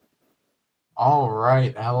All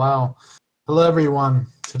right. Hello. Hello, everyone.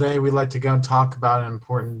 Today we'd like to go and talk about an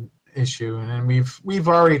important issue, and we've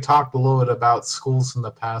already talked a little bit about schools in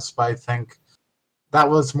the past, but I think that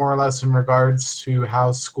was more or less in regards to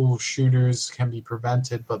how school shooters can be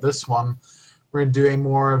prevented. But this one, we're doing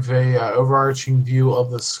more of a overarching view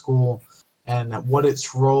of the school and what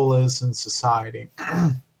its role is in society.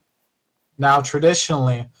 Now,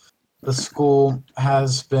 traditionally, the school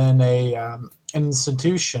has been an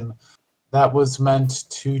institution that was meant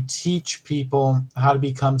to teach people how to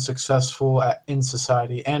become successful in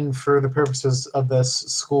society. And for the purposes of this,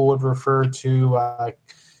 school would refer to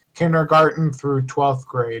kindergarten through 12th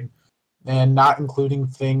grade, and not including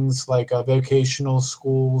things like vocational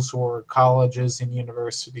schools or colleges and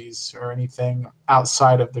universities or anything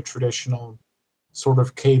outside of the traditional sort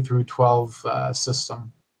of K through 12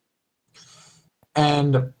 system.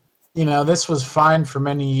 And this was fine for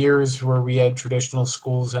many years, where we had traditional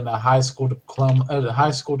schools, and a high school diploma. A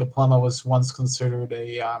high school diploma was once considered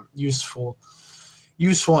a useful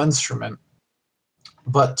instrument.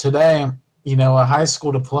 But today, a high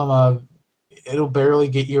school diploma, it'll barely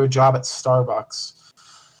get you a job at Starbucks.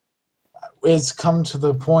 It's come to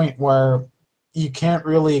the point where you can't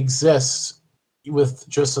really exist with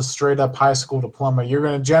just a straight up high school diploma. You're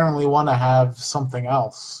going to generally want to have something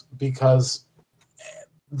else, because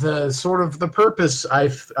the purpose I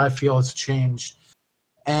feel has changed,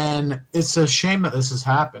 and it's a shame that this has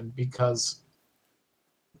happened, because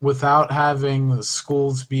without having the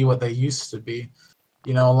schools be what they used to be,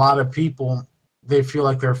 a lot of people, they feel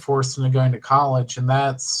like they're forced into going to college, and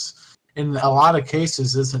that's in a lot of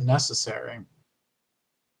cases isn't necessary.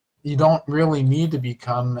 You don't really need to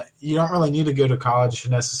go to college to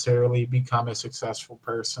necessarily become a successful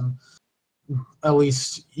person. At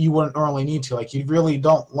least you wouldn't normally need to. Like, you really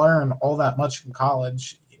don't learn all that much in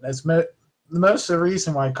college. Most of the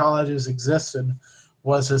reason why colleges existed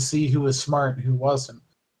was to see who was smart and who wasn't.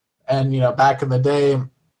 And back in the day,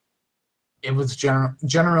 it was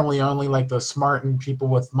generally only like the smart and people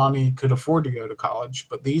with money could afford to go to college.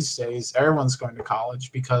 But these days, everyone's going to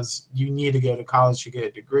college because you need to go to college to get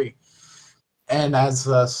a degree. And as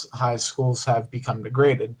thus, high schools have become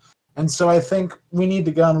degraded. And so I think we need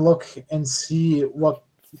to go and look and see what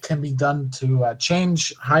can be done to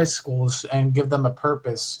change high schools and give them a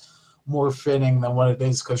purpose more fitting than what it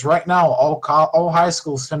is. Because right now, all high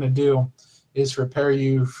schools tend to do is prepare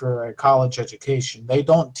you for a college education. They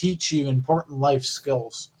don't teach you important life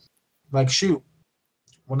skills. Like, shoot,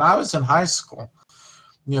 when I was in high school,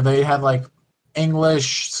 they had like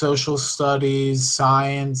English, social studies,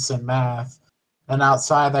 science, and math. And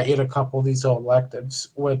outside that, you had a couple of these electives,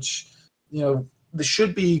 which, they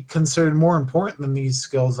should be considered more important than these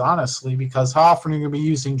skills, honestly, because how often are you going to be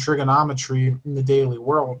using trigonometry in the daily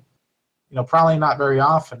world? Probably not very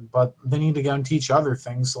often, but they need to go and teach other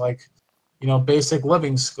things like, basic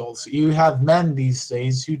living skills. You have men these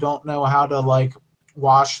days who don't know how to, like,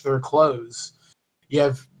 wash their clothes. You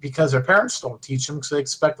have, because their parents don't teach them, because they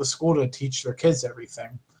expect the school to teach their kids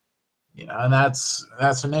everything. And that's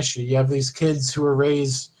an issue. You have these kids who are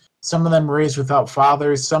raised, some of them raised without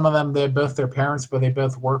fathers, some of them, they're both their parents, but they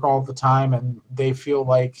both work all the time, and they feel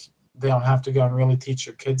like they don't have to go and really teach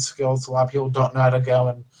their kids skills. A lot of people don't know how to go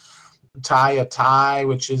and tie a tie,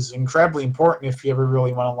 which is incredibly important if you ever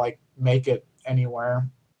really want to, like, make it anywhere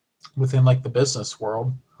within, like, the business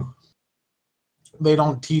world. They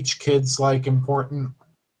don't teach kids, like, important,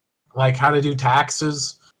 like, how to do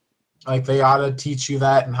taxes. Like, they ought to teach you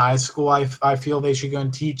that in high school. I feel they should go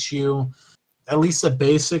and teach you at least the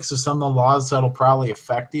basics of some of the laws that'll probably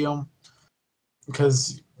affect you.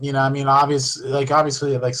 Because, I mean,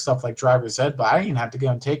 obviously, like, stuff like driver's ed, but I didn't have to go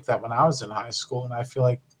and take that when I was in high school. And I feel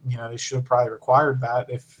like, they should have probably required that.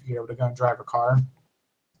 If you're able to go and drive a car,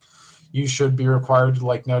 you should be required to,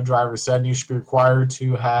 like, know driver's ed, and you should be required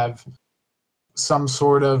to have some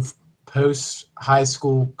sort of post high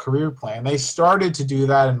school career plan. They started to do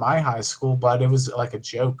that in my high school, but it was like a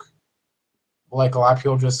joke. Like, a lot of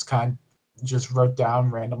people just just wrote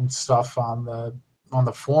down random stuff on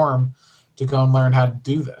the forum to go and learn how to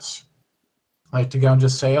do this. Like, to go and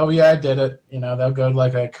just say, "Oh yeah, I did it." They'll go to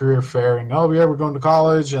like a career fair and, "Oh yeah, we're going to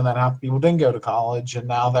college," and then half the people didn't go to college, and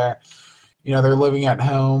now they're living at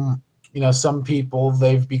home. Some people,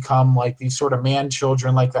 they've become like these sort of man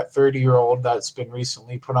children, like that 30-year-old that's been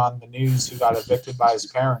recently put on the news who got evicted by his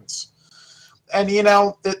parents. And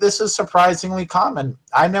this is surprisingly common.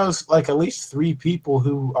 I know like at least 3 people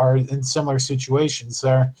who are in similar situations.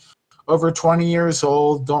 They're over 20 years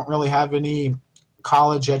old, don't really have any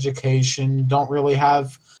college education, don't really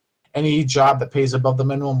have any job that pays above the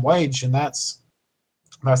minimum wage, and that's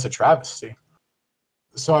a travesty.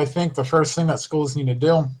 So I think the first thing that schools need to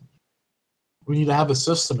do, we need to have a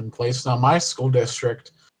system in place. Now, my school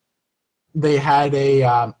district, they had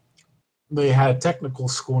a technical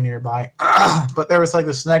school nearby, but there was like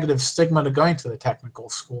this negative stigma to going to the technical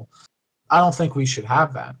school. I don't think we should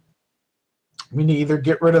have that. We need to either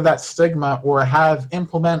get rid of that stigma or have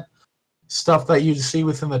implement stuff that you see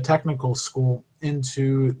within the technical school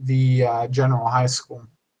into the general high school.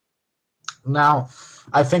 Now,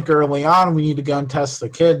 I think early on we need to go and test the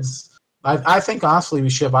kids. I think honestly we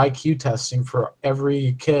should have IQ testing for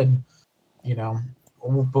every kid, you know,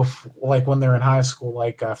 like when they're in high school,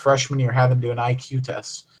 like freshman year, have them do an IQ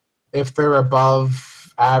test. If they're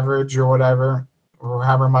above average or whatever, or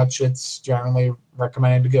however much it's generally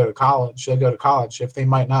recommended to go to college, they'll go to college. If they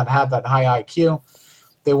might not have that high IQ,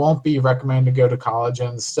 they won't be recommended to go to college,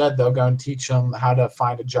 and instead they'll go and teach them how to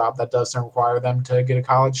find a job that doesn't require them to get a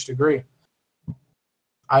college degree.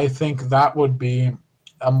 I think that would be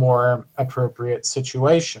a more appropriate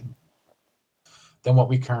situation than what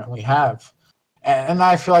we currently have. And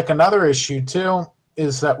I feel like another issue too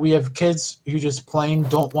is that we have kids who just plain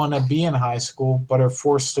don't want to be in high school but are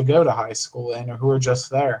forced to go to high school and who are just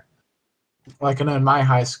there. Like I know in my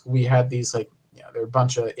high school we had these like, you know, they're a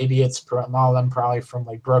bunch of idiots, a lot of them probably from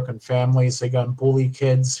like broken families. They go and bully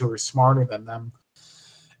kids who are smarter than them.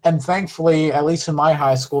 And thankfully, at least in my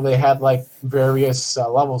high school, they had like various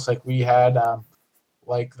levels. Like we had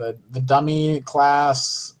like the dummy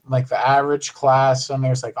class, like the average class, and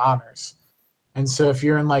there's like honors. And so if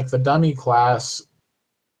you're in like the dummy class,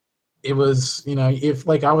 it was, you know, if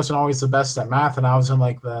like I wasn't always the best at math and I was in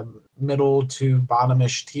like the middle to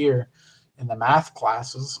bottomish tier in the math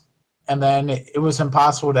classes, and then it was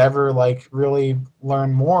impossible to ever like really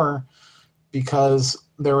learn more because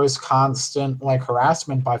there was constant like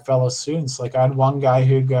harassment by fellow students. Like I had one guy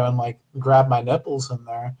who'd go and like grab my nipples in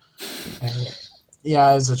there, and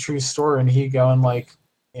yeah, it's a true story. And he'd go and like,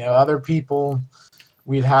 you know, other people,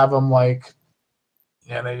 we'd have them like,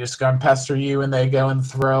 yeah, they just go and pester you, and they go and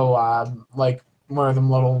throw like one of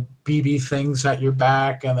them little BB things at your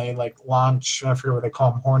back, and they like launch. I forget what they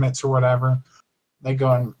call them, hornets or whatever. They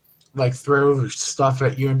go and like throw stuff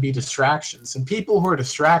at you and be distractions. And people who are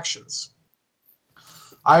distractions,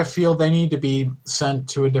 I feel they need to be sent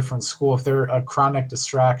to a different school if they're a chronic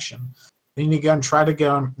distraction. They need to go and try to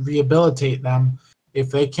go and rehabilitate them.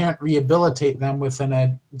 If they can't rehabilitate them within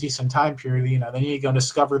a decent time period, you know, they need to go and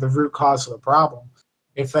discover the root cause of the problem.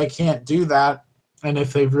 If they can't do that, and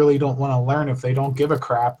if they really don't want to learn, if they don't give a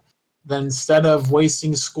crap, then instead of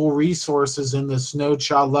wasting school resources in this No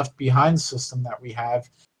Child Left Behind system that we have,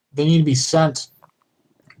 they need to be sent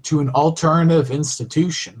to an alternative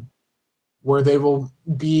institution where they will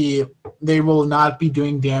not be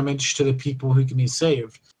doing damage to the people who can be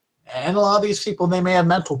saved. And a lot of these people, they may have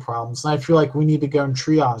mental problems, and I feel like we need to go and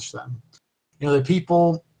triage them. You know, the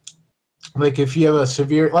people, like if you have a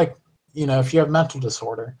severe, like, you know, if you have mental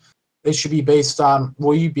disorder, it should be based on,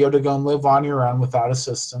 will you be able to go and live on your own without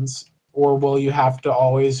assistance, or will you have to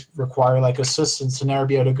always require like assistance to never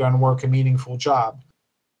be able to go and work a meaningful job?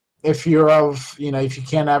 If you're of, you know,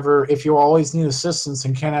 if you always need assistance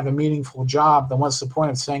and can't have a meaningful job, then what's the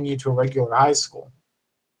point of sending you to a regular high school?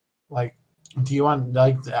 Like, do you want,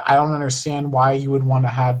 like, I don't understand why you would want to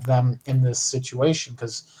have them in this situation,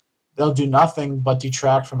 because they'll do nothing but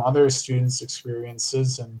detract from other students'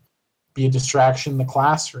 experiences and be a distraction in the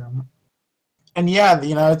classroom. And yeah,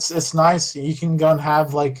 you know, it's nice. You can go and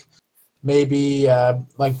have like maybe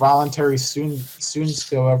like voluntary students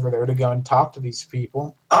go over there to go and talk to these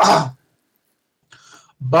people.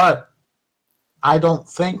 But I don't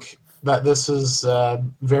think that this is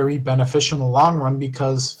very beneficial in the long run,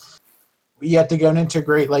 because you have to go and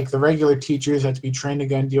integrate, like the regular teachers have to be trained to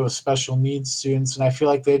go and deal with special needs students, and I feel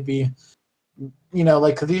like they'd be, you know,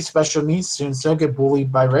 like these special needs students, they'll get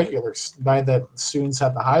bullied by by the students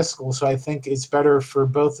at the high school. So I think it's better for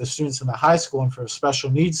both the students in the high school and for special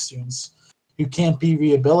needs students who can't be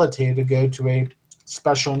rehabilitated to go to a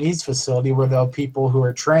special needs facility where there'll be people who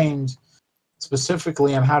are trained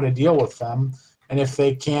specifically on how to deal with them. And if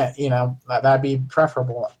they can't, you know, that'd be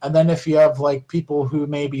preferable. And then if you have like people who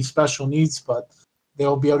may be special needs, but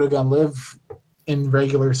they'll be able to go and live in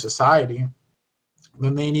regular society,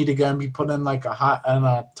 then they need to go and be put in like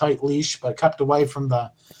a tight leash, but kept away from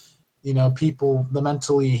the, you know, people, the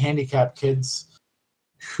mentally handicapped kids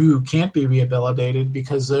who can't be rehabilitated,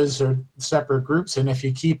 because those are separate groups. And if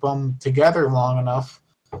you keep them together long enough,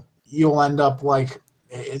 you'll end up like,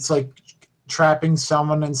 it's like trapping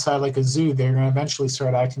someone inside like a zoo. They're going to eventually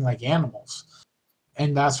start acting like animals.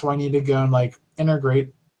 And that's why I need to go and like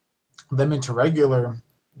integrate them into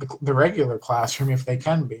the regular classroom if they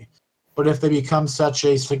can be. But if they become such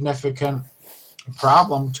a significant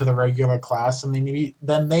problem to the regular class, and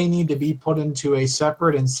then they need to be put into a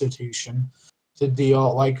separate institution to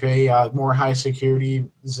deal like a more high security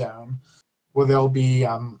zone where they'll be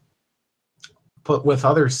put with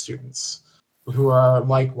other students who are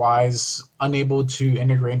likewise unable to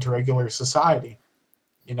integrate into regular society.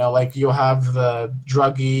 Like you'll have the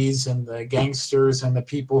druggies and the gangsters and the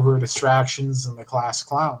people who are distractions and the class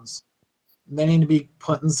clowns. They need to be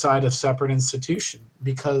put inside a separate institution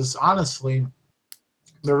because honestly,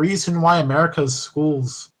 the reason why America's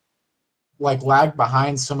schools like lag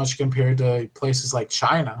behind so much compared to places like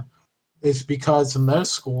China is because in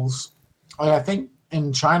those schools, like, I think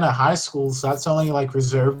in China high schools that's only like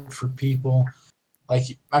reserved for people like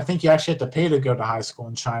I think you actually have to pay to go to high school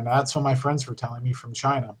in China. That's what my friends were telling me from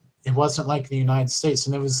China. It wasn't like the United States,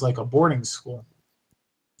 and it was like a boarding school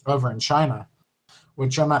over in China,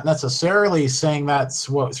 which I'm not necessarily saying that's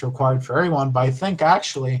what's required for everyone, but I think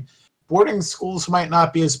actually boarding schools might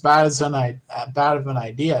not be as bad as bad of an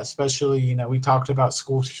idea. Especially, we talked about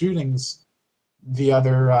school shootings the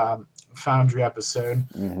other Foundry episode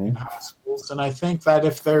Mm-hmm. in high schools, and I think that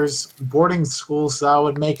if there's boarding schools, that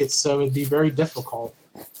would make it so it'd be very difficult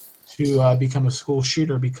to become a school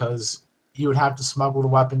shooter because you would have to smuggle the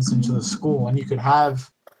weapons into the school, and you could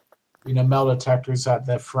have metal detectors at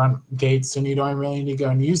the front gates, and you don't really need to go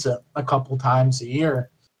and use it a couple times a year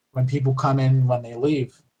when people come in when they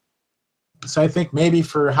leave. So I think maybe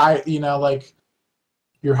for high, like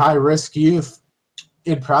your high risk youth,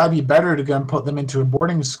 it'd probably be better to go and put them into a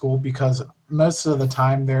boarding school because most of the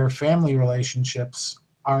time their family relationships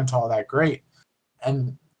aren't all that great.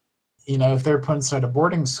 And, if they're put inside a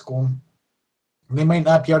boarding school, they might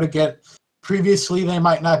not be able to previously, they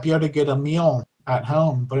might not be able to get a meal at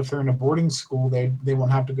home, but if they're in a boarding school, they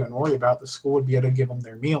won't have to go and worry about the school would be able to give them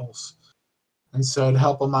their meals. And so it'd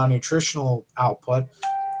help them on nutritional output.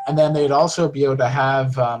 And then they'd also be able to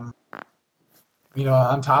have, on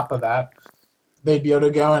top of that, they'd be able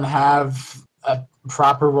to go and have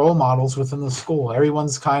proper role models within the school.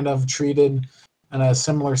 Everyone's kind of treated in a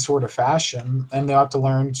similar sort of fashion, and they have to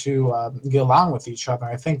learn to get along with each other.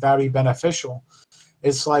 I think that would be beneficial.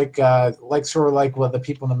 It's like sort of like what the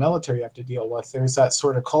people in the military have to deal with. There's that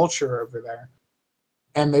sort of culture over there,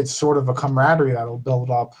 and it's sort of a camaraderie that'll build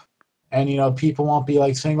up. And people won't be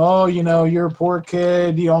like saying, "Oh, you're a poor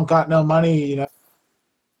kid, you don't got no money."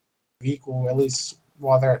 Equal at least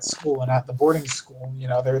while they're at school, and at the boarding school,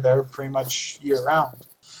 they're there pretty much year round.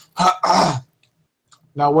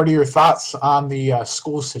 Now, what are your thoughts on the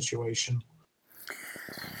school situation?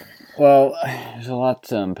 Well, there's a lot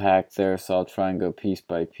to unpack there, so I'll try and go piece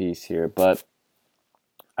by piece here. But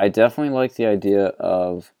I definitely like the idea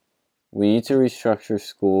of we need to restructure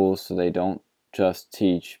schools so they don't just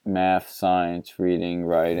teach math, science, reading,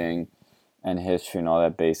 writing, and history and all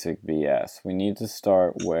that basic BS. We need to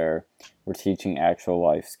start where we're teaching actual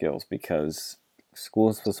life skills because school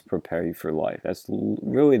is supposed to prepare you for life. That's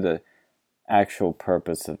really the actual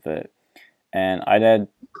purpose of it. And I'd add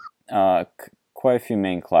quite a few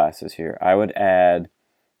main classes here. I would add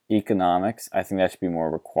economics. I think that should be more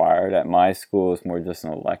required. At my school, it's more just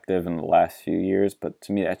an elective in the last few years, but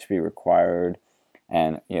to me, that should be required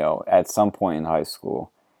and, at some point in high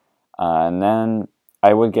school. And then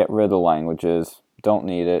I would get rid of the languages. Don't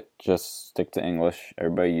need it. Just stick to English.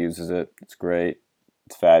 Everybody uses it. It's great.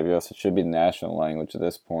 It's fabulous. It should be the national language at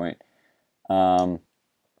this point. Um,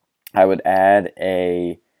 I would add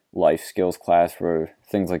a life skills class where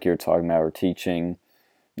things like you're talking about are teaching,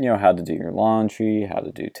 how to do your laundry, how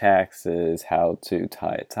to do taxes, how to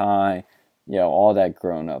tie a tie, all that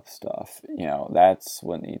grown up stuff. That's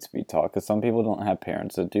what needs to be taught because some people don't have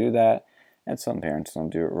parents that do that and some parents don't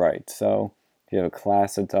do it right. So if you have a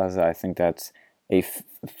class that does it, I think that's a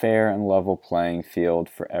fair and level playing field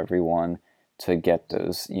for everyone to get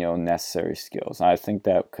those, necessary skills. And I think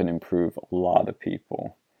that could improve a lot of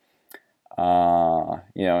people.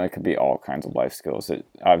 It could be all kinds of life skills. It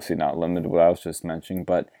obviously not limited to what I was just mentioning,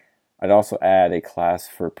 but I'd also add a class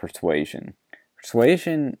for persuasion.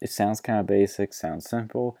 Persuasion, it sounds kind of basic, sounds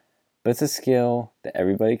simple, but it's a skill that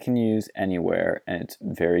everybody can use anywhere, and it's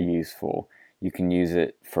very useful. You can use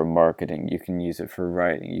it for marketing, you can use it for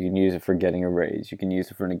writing, you can use it for getting a raise, you can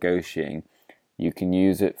use it for negotiating, you can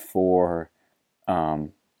use it for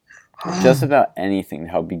just about anything to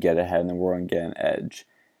help you get ahead in the world and get an edge.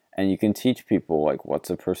 And you can teach people like what's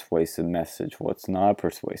a persuasive message, what's not a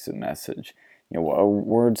persuasive message, what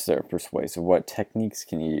words that are persuasive, what techniques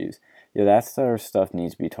can you use. That sort of stuff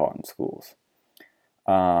needs to be taught in schools.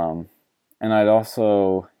 And I'd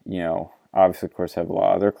also, obviously, of course, have a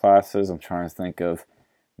lot of other classes. I'm trying to think of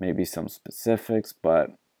maybe some specifics,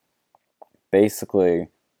 but basically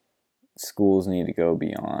schools need to go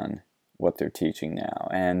beyond what they're teaching now.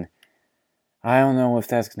 And I don't know if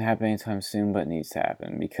that's going to happen anytime soon, but it needs to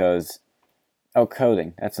happen because,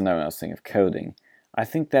 coding. That's another one I was thinking of, coding. I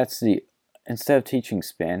think instead of teaching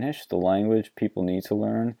Spanish, the language people need to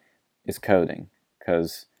learn is coding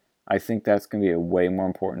because I think that's going to be a way more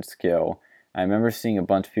important skill. I remember seeing a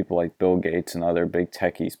bunch of people like Bill Gates and other big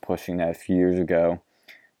techies pushing that a few years ago.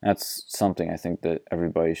 That's something I think that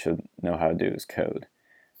everybody should know how to do is code.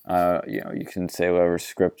 You can say whatever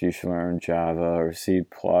script you should learn, Java or C++,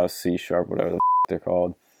 C Sharp, whatever the they're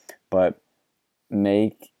called, but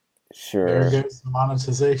make sure. There goes the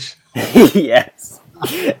monetization. Yes.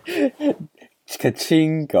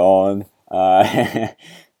 Ka-ching, gone. You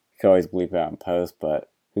can always bleep out in post, but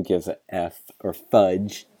who gives a F or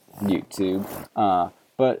fudge, YouTube.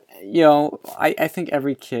 But, I think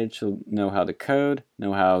every kid should know how to code,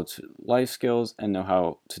 know how to life skills, and know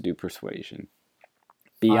how to do persuasion.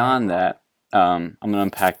 Beyond that, I'm going to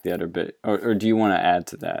unpack the other bit. Or do you want to add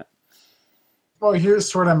to that? Well,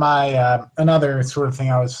 here's sort of my another sort of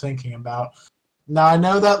thing I was thinking about. Now, I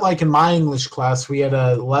know that, like, in my English class, we had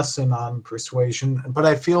a lesson on persuasion, but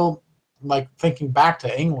I feel like thinking back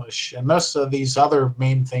to English and most of these other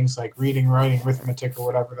main things like reading, writing, arithmetic, or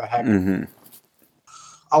whatever the heck,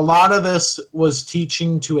 a lot of this was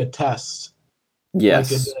teaching to a test.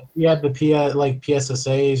 Yes. Like you had the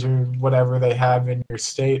PSSAs or whatever they have in your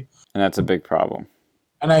state. And that's a big problem.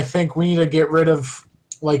 And I think we need to get rid of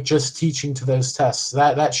like just teaching to those tests.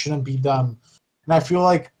 That shouldn't be done. And I feel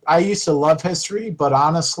like I used to love history, but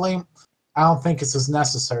honestly, I don't think it's as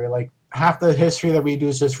necessary. Like half the history that we do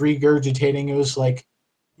is just regurgitating. It was like,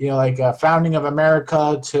 founding of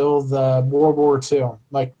America till the World War II.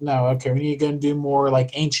 Like, no, okay, we need to go and do more like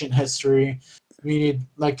ancient history. We need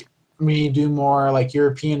to do more like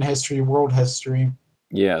European history, world history.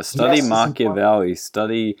 Yeah, study Machiavelli,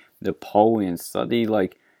 study Napoleon, study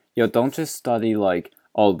don't just study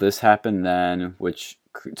this happened then, which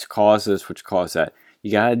caused this, which caused that.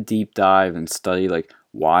 You gotta deep dive and study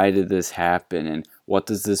why did this happen and what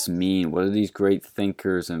does this mean? What do these great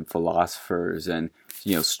thinkers and philosophers and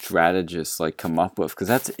strategists come up with? Because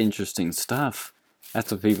that's interesting stuff.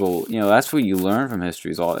 That's what people that's what you learn from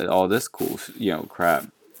history is all this cool crap.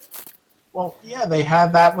 Well, yeah,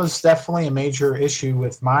 that was definitely a major issue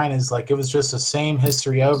with mine is it was just the same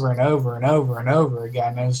history over and over and over and over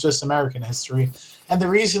again. It was just American history. And the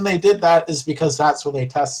reason they did that is because that's what they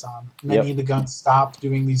test on. And they need to go and stop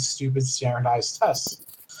doing these stupid standardized tests.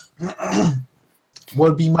 What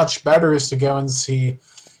would be much better is to go and see,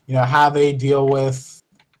 how they deal with,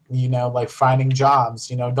 finding jobs.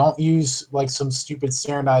 Don't use some stupid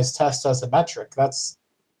standardized test as a metric. That's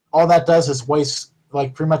all that does is waste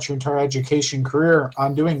pretty much your entire education career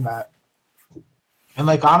on doing that. And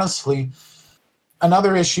honestly,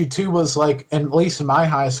 another issue too was at least in my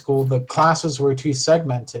high school, the classes were too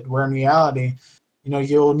segmented, where in reality,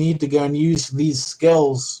 you'll need to go and use these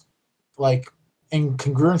skills in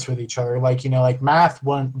congruence with each other. Math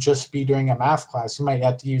wouldn't just be during a math class. You might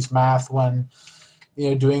have to use math when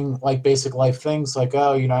doing basic life things I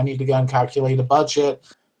need to go and calculate a budget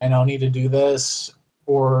and I'll need to do this.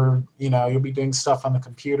 Or you'll be doing stuff on the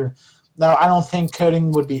computer. Now, I don't think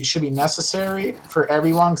coding should be necessary for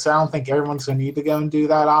everyone, because I don't think everyone's going to need to go and do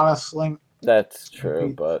that. Honestly, that's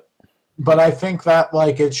true. But I think that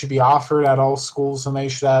it should be offered at all schools, and they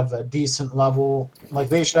should have a decent level.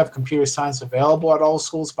 They should have computer science available at all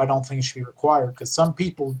schools, but I don't think it should be required because some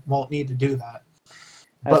people won't need to do that.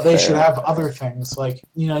 But they should have other things they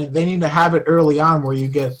need to have it early on where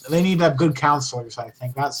they need to have good counselors. I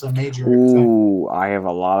think that's a major thing. I have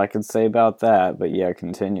a lot I can say about that, but yeah,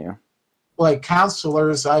 continue.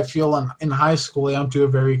 Counselors, I feel in high school, they don't do a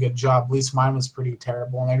very good job. At least mine was pretty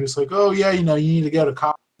terrible. And they're just oh yeah, you need to go to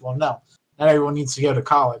college. Well, no, not everyone needs to go to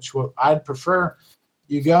college. Well, I'd prefer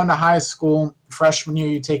you go into high school, freshman year,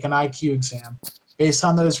 you take an IQ exam. Based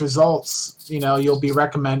on those results, you'll be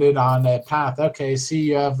recommended on a path. Okay, see,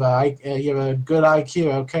 you have a good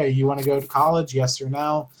IQ. Okay, you want to go to college? Yes or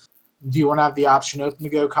no? Do you want to have the option open to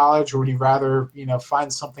go to college, or would you rather,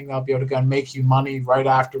 find something that'll be able to go and make you money right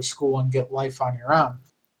after school and get life on your own?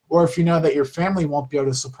 Or if you know that your family won't be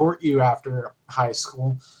able to support you after high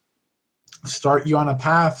school, start you on a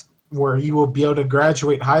path where you will be able to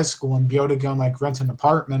graduate high school and be able to go and rent an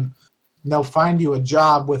apartment. And they'll find you a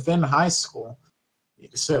job within high school,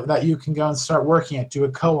 so that you can go and start working at, do a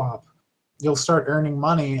co-op. You'll start earning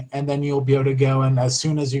money, and then you'll be able to go and as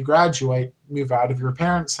soon as you graduate, move out of your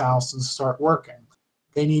parents' house and start working.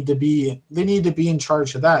 They need to be in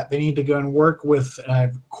charge of that. They need to go and work with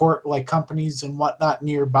companies and whatnot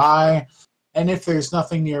nearby. And if there's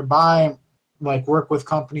nothing nearby, like work with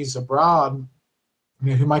companies abroad,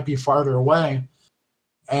 who might be farther away,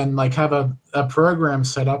 and like have a program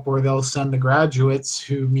set up where they'll send the graduates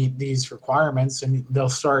who meet these requirements, and they'll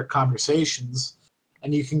start conversations,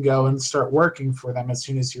 and you can go and start working for them as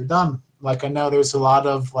soon as you're done. Like I know there's a lot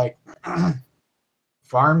of like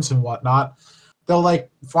farms and whatnot. They'll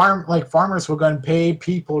farmers will go and pay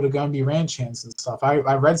people to go and be ranch hands and stuff. I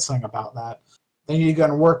read something about that. They need to go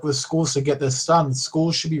and work with schools to get this done.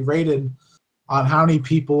 Schools should be rated on how many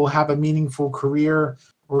people have a meaningful career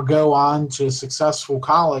or go on to a successful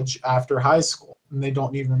college after high school, and they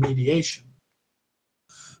don't need remediation.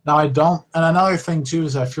 Now I don't, and another thing too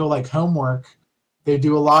is I feel like homework. They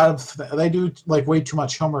do like way too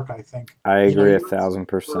much homework. I think I agree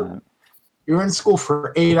 1,000%. You're in school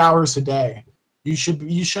for 8 hours a day. You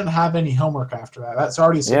shouldn't have any homework after that. That's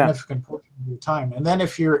already a Yeah, significant portion of your time. And then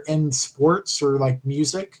if you're in sports or like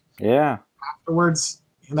music yeah, afterwards,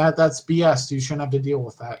 that's BS. You shouldn't have to deal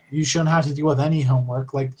with that. You shouldn't have to deal with any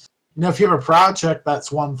homework. Like, if you have a project,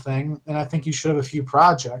 that's one thing, and I think you should have a few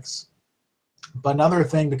projects. But another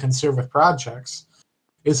thing to consider with projects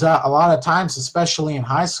is that a lot of times, especially in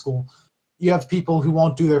high school, you have people who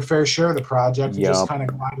won't do their fair share of the project and just yup. kind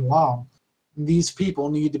of glide along. These people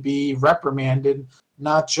need to be reprimanded,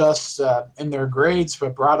 not just in their grades,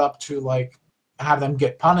 but brought up to like have them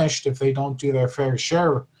get punished if they don't do their fair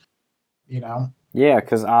share. You know. Yeah,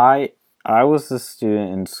 because I was the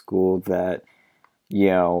student in school that, you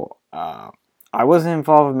know, I wasn't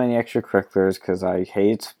involved in many extracurriculars because I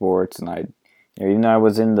hated sports, and even though I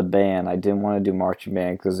was in the band, I didn't want to do marching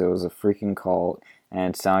band because it was a freaking cult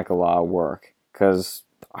and it sounded like a lot of work because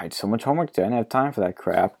I had so much homework to do. I didn't have time for that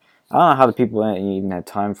crap. I don't know how the people even had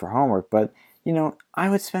time for homework, but, I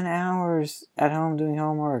would spend hours at home doing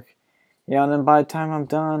homework. And then by the time I'm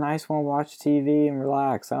done, I just want to watch TV and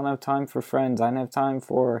relax. I don't have time for friends. I don't have time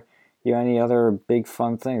for, any other big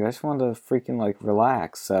fun things. I just wanted to freaking, like,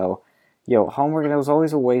 relax. So, homework, it was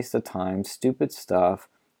always a waste of time. Stupid stuff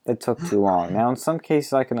that took too long. Now, in some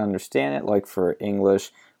cases, I can understand it. Like, for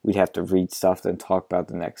English, we'd have to read stuff, then talk about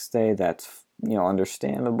the next day. That's,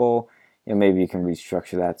 understandable. Maybe you can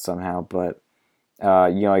restructure that somehow. But,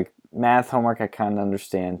 like, math homework I kind of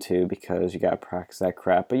understand too because you got to practice that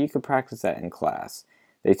crap, but you could practice that in class.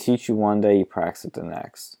 They teach you one day, you practice it the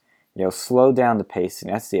next. Slow down the pacing.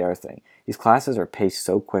 That's the other thing. These classes are paced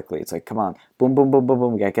so quickly. It's like, come on, boom, boom, boom, boom,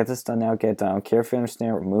 boom. We got to get this done now, get it done. I don't care if you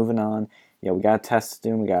understand, we're moving on. We got a test to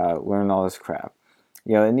do, we got to learn all this crap.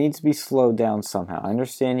 It needs to be slowed down somehow. I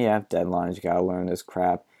understand you have deadlines, you got to learn this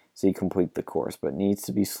crap so you complete the course, but it needs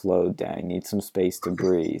to be slowed down. You need some space to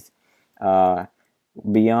breathe.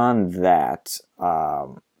 Beyond that,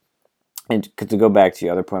 and to go back to the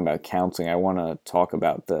other point about counseling, I want to talk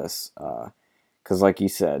about this because, like you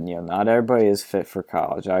said, not everybody is fit for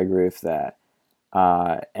college. I agree with that.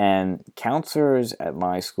 And counselors at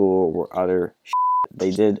my school were utter shit.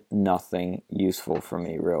 They did nothing useful for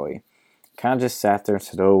me, really. Kind of just sat there and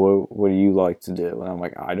said, "Oh, what do you like to do?" And I'm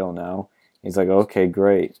like, "I don't know." He's like, "Okay,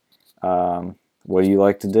 great. What do you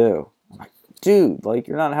like to do?" I'm like, "Dude, like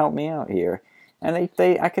you're not helping me out here." And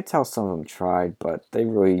I could tell some of them tried, but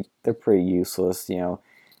they're pretty useless. They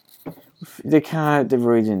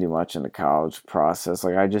really didn't do much in the college process.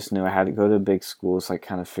 Like I just knew I had to go to big schools, so I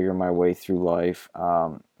kind of figure my way through life,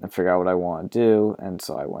 and figure out what I want to do. And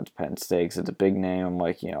so I went to Penn State 'cause it's a big name. I'm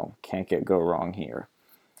like, can't go wrong here.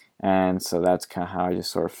 And so that's kind of how I just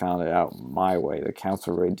sort of found it out my way. The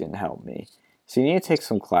counselor really didn't help me. So you need to take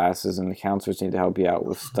some classes, and the counselors need to help you out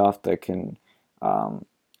with stuff that can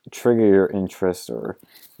trigger your interest or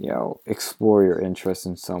explore your interest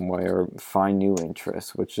in some way or find new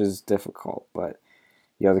interests, which is difficult. But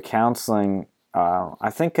the counseling I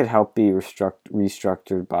think could help be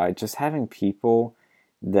restructured by just having people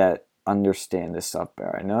that understand this stuff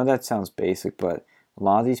better. I know that sounds basic, but a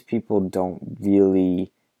lot of these people don't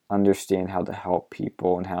really understand how to help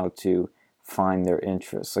people and how to find their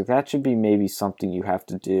interests. Like that should be maybe something you have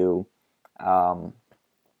to do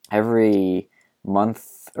every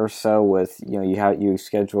month or so with you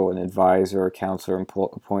schedule an advisor or counselor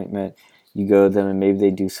appointment. You go to them and maybe they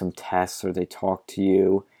do some tests or they talk to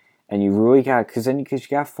you, and you really got because you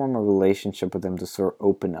got to form a relationship with them to sort of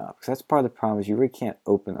open up. Because that's part of the problem is you really can't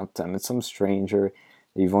open up to them. It's some stranger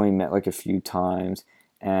that you've only met like a few times,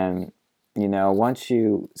 and once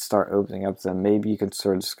you start opening up to them, maybe you can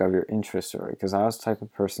sort of discover your interest early. Because I was the type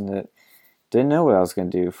of person that didn't know what I was going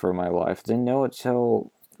to do for my life. Didn't know it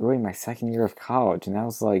till really my second year of college, and that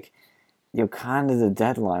was like kind of the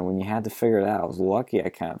deadline when you had to figure it out. I was lucky I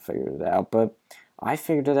kind of figured it out, but I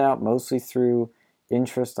figured it out mostly through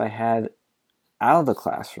interest I had out of the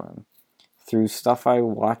classroom, through stuff I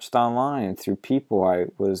watched online, through people I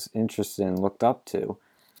was interested in, looked up to.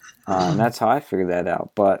 And that's how I figured that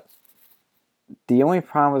out. But the only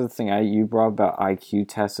problem with the thing you brought about IQ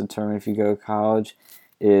tests to determine if you go to college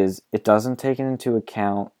is it doesn't take into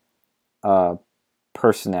account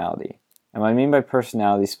personality. And what I mean by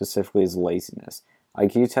personality specifically is laziness.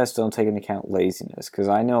 IQ tests don't take into account laziness because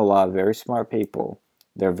I know a lot of very smart people,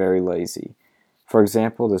 they're very lazy. For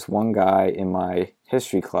example, there's one guy in my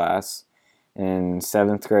history class in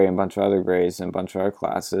 7th grade and a bunch of other grades and a bunch of other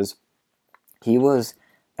classes.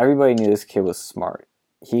 Everybody knew this kid was smart.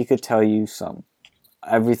 He could tell you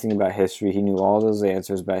everything about history. He knew all those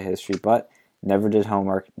answers about history, but never did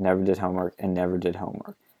homework, and never did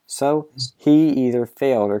homework. So he either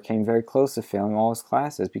failed or came very close to failing all his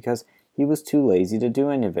classes because he was too lazy to do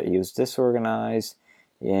any of it. He was disorganized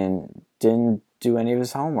and didn't do any of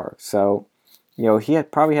his homework. So, he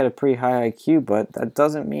probably had a pretty high IQ, but that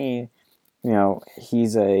doesn't mean,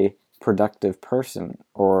 he's a productive person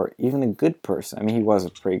or even a good person. I mean, he was a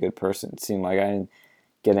pretty good person. It seemed like I didn't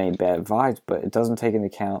get any bad vibes, but it doesn't take into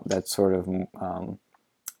account that sort of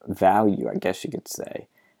value, I guess you could say.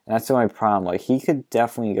 And that's the only problem. Like, he could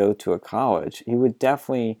definitely go to a college. He would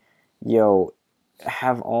definitely,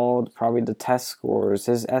 have probably the test scores.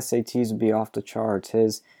 His SATs would be off the charts.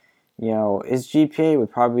 His GPA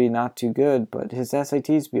would probably be not too good, but his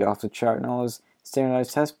SATs would be off the chart and all his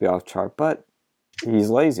standardized tests would be off the chart. But he's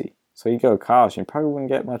lazy. So you go to college and you probably wouldn't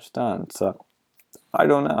get much done. So I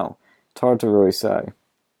don't know. It's hard to really say.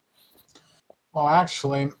 Well,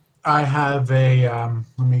 actually, I have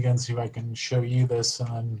let me again see if I can show you this,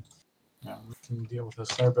 and then we can deal with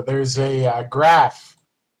this there. But there's a graph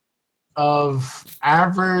of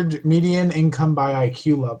average median income by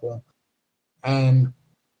IQ level, and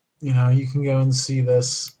you can go and see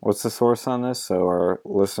this. What's the source on this so our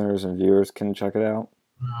listeners and viewers can check it out?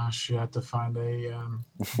 You have to find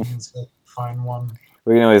find one.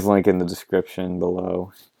 We can always link in the description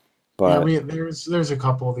below. But there's a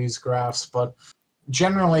couple of these graphs, but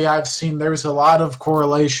generally I've seen there's a lot of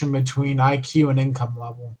correlation between IQ and income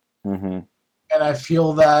level. Mm-hmm. And I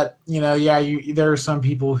feel that there are some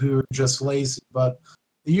people who are just lazy, but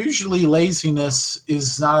usually laziness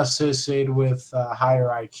is not associated with higher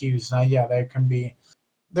IQs. Now,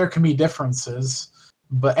 there can be differences,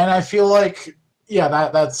 and I feel like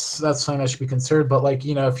that's something that should be considered. But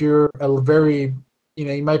if you're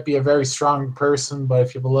you might be a very strong person, but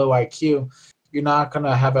if you have a low IQ, you're not going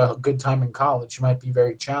to have a good time in college. You might be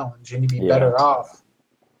very challenged, and you'd be better off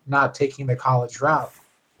not taking the college route.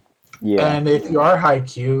 Yeah. And if you are high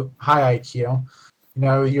IQ,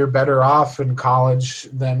 you're better off in college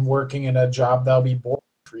than working in a job that'll be boring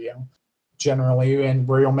for you, generally, and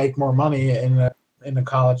where you'll make more money in a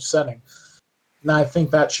college setting. Now, I think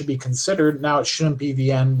that should be considered. Now, it shouldn't be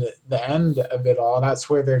the end of it all. That's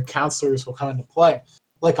where the counselors will come into play.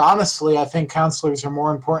 Like, honestly, I think counselors are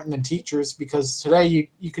more important than teachers because today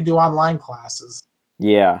you can do online classes.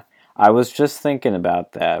 Yeah, I was just thinking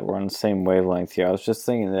about that. We're on the same wavelength here. I was just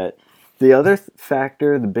thinking that the other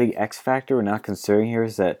factor, the big X factor we're not considering here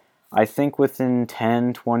is that I think within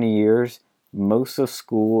 10, 20 years, most of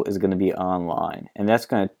school is going to be online. And that's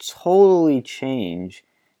going to totally change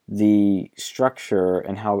the structure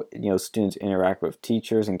and how students interact with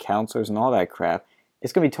teachers and counselors and all that crap.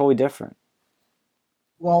 It's going to be totally different.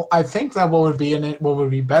 Well, I think that what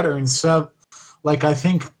would be better instead, I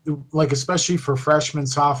think, especially for freshman,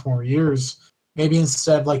 sophomore years, maybe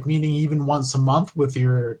instead of meeting even once a month with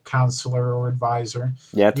your counselor or advisor.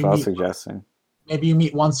 Yeah, that's what I was suggesting. Maybe you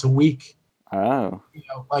meet once a week. Oh.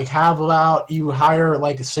 How about you hire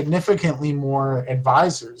significantly more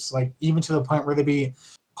advisors, even to the point where they'd be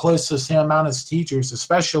close to the same amount as teachers,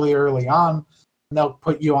 especially early on. And they'll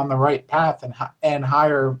put you on the right path and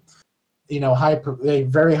hire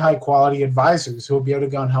very high quality advisors who will be able to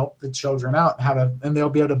go and help the children out and they'll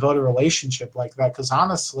be able to build a relationship like that. Because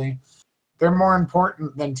honestly, they're more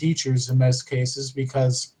important than teachers in most cases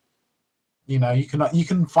because you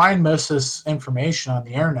can find most of this information on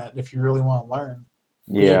the internet if you really want to learn.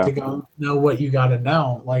 Yeah. You have to go know what you got to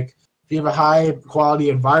know. If you have a high quality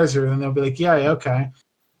advisor, then they'll be like, yeah, okay.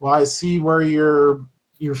 Well, I see where your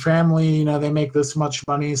family, they make this much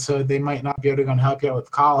money, so they might not be able to go and help you out with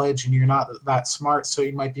college, and you're not that smart, so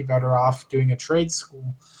you might be better off doing a trade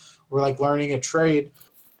school or learning a trade.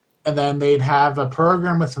 And then they'd have a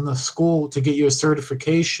program within the school to get you a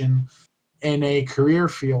certification in a career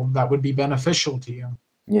field that would be beneficial to you.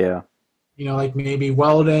 Yeah. Maybe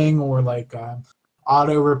welding or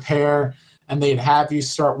auto repair, and they'd have you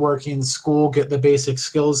start working in school, get the basic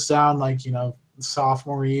skills down,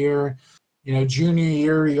 sophomore year. Junior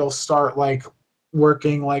year, you'll start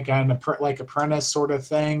working like like apprentice sort of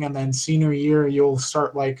thing, and then senior year you'll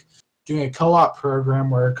start like doing a co-op program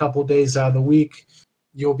where a couple days out of the week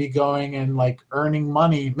you'll be going and like earning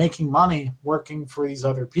money, making money, working for these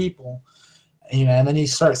other people, and then you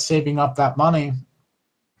start saving up that money,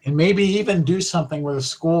 and maybe even do something where the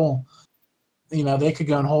school, they could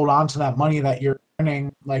go and hold on to that money that you're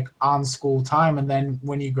earning like on school time, and then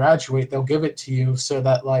when you graduate they'll give it to you, so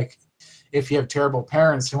that like if you have terrible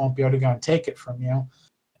parents they won't be able to go and take it from you,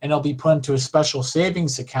 and it'll be put into a special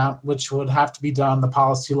savings account, which would have to be done on the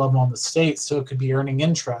policy level on the state, so it could be earning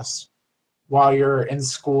interest while you're in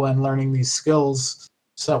school and learning these skills,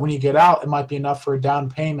 so that when you get out it might be enough for a down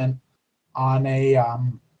payment on a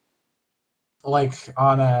like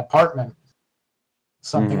on an apartment,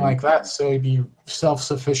 something Mm-hmm. like that, so you'd be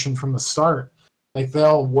self-sufficient from the start. Like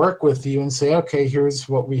they'll work with you and say, okay, here's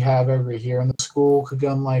what we have over here, and the school could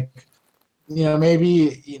go and like,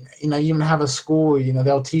 maybe even have a school,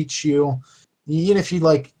 they'll teach you, even if you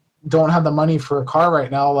like don't have the money for a car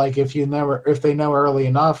right now, like if they know early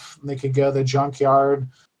enough, they could go to the junkyard,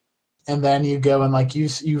 and then you go and like you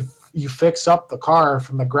fix up the car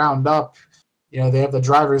from the ground up. They have the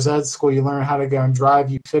driver's ed school, you learn how to go and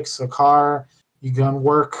drive, you fix the car, you go and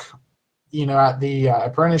work, at the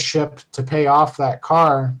apprenticeship to pay off that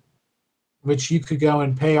car, which you could go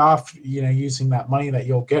and pay off, using that money that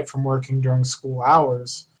you'll get from working during school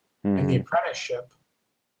hours in the Mm-hmm. apprenticeship.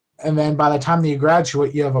 And then by the time that you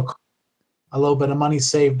graduate, you have a little bit of money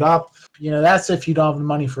saved up. That's if you don't have the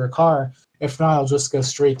money for a car. If not, it'll just go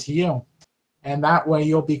straight to you. And that way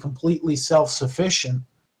you'll be completely self-sufficient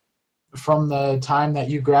from the time that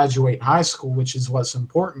you graduate high school, which is what's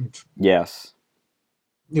important. Yes.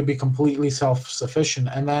 You'll be completely self-sufficient.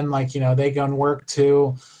 And then like, they go and work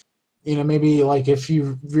too. Maybe like if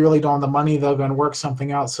you really don't have the money, they'll go and work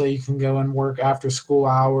something out so you can go and work after school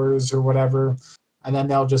hours or whatever. And then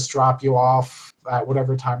they'll just drop you off at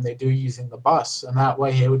whatever time they do using the bus. And that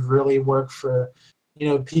way it would really work for,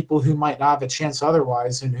 people who might not have a chance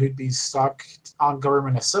otherwise and who'd be stuck on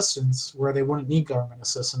government assistance where they wouldn't need government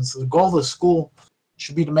assistance. The goal of the school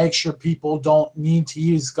should be to make sure people don't need to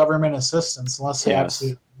use government assistance unless they Yes.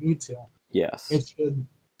 absolutely need to. Yes. It should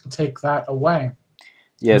take that away.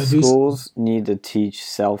 Yeah, And to do so, schools need to teach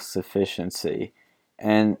self-sufficiency,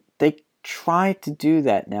 and they try to do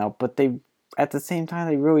that now, but they, at the same time,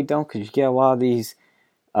 they really don't, because you get a lot of these,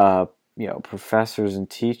 uh, professors and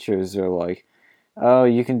teachers are like, oh,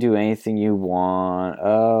 you can do anything you want,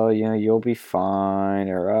 oh, you'll be fine,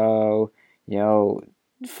 or oh,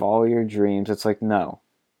 follow your dreams. It's like, no,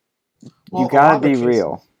 you well, a lot gotta of the be cases,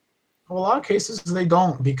 real. well, a lot of cases they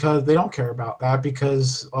don't, because they don't care about that,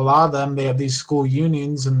 because a lot of them, they have these school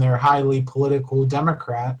unions and they're highly political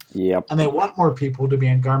Democrat, Yep, and they want more people to be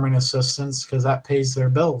in government assistance because that pays their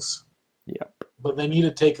bills. yep. But they need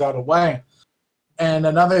to take that away. And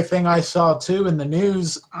another thing I saw too in the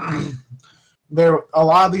news, there a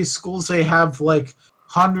lot of these schools, they have like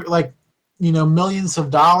millions of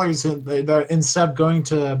dollars that instead of going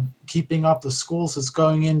to keeping up the schools, it's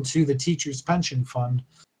going into the teachers' pension fund.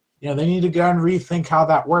 They need to go and rethink how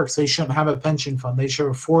that works. They shouldn't have a pension fund. They should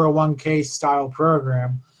have a 401k style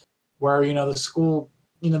program where, the school,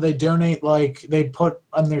 they donate, like they put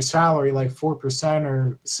on their salary like 4%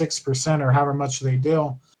 or 6% or however much they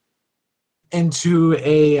do into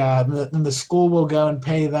and the school will go and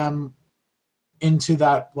pay them into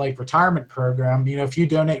that like retirement program. If you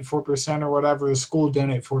donate 4% or whatever, the school will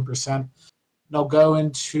donate 4%. They'll go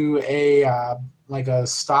into a like a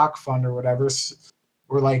stock fund or whatever,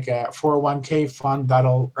 or like a 401k fund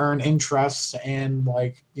that'll earn interest and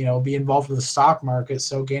like be involved with the stock market,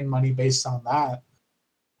 so gain money based on that.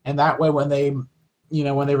 And that way when they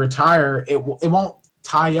when they retire, it won't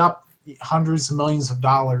tie up hundreds of millions of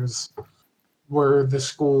dollars where the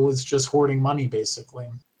school is just hoarding money basically.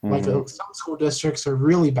 Like Mm-hmm. some school districts are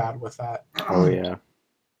really bad with that. Oh yeah.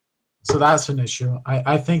 So that's an issue.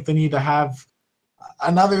 I think they need to have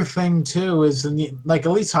another thing too is like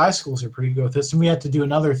at least high schools are pretty good with this, and we had to do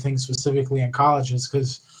another thing specifically in colleges,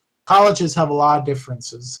 because colleges have a lot of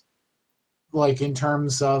differences, like in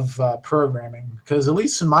terms of programming. Because at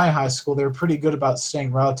least in my high school, they're pretty good about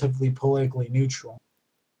staying relatively politically neutral,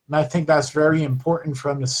 and I think that's very important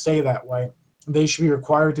for them to stay that way. They should be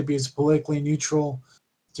required to be as politically neutral,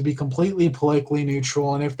 to be completely politically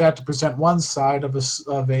neutral, and if they have to present one side of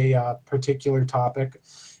a particular topic,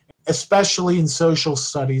 especially in social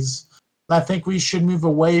studies, I think we should move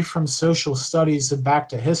away from social studies and back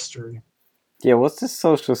to history. Yeah, what's this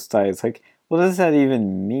social studies? Like, what does that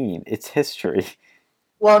even mean? It's history.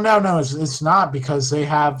 Well, no, it's not, because they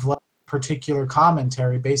have like particular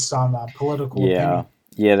commentary based on political Yeah, opinion.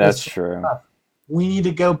 yeah, that's History true. stuff. we need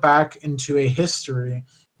to go back into a history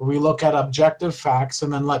where we look at objective facts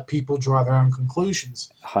and then let people draw their own conclusions.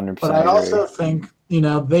 But 100% I agree. also think,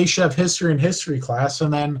 they should have history and history class,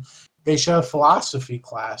 and then they should have philosophy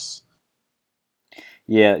class.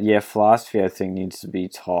 Yeah, philosophy I think needs to be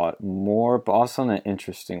taught more, but also in an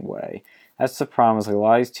interesting way. That's the problem. Is like a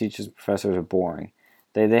lot of these teachers and professors are boring.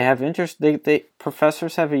 They have interest. They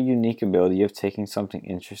professors have a unique ability of taking something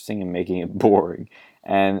interesting and making it boring.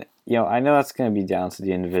 And I know that's going to be down to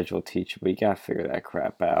the individual teacher, but you got to figure that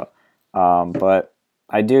crap out. But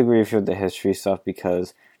I do agree with you with the history stuff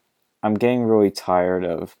because I'm getting really tired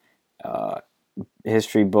of uh,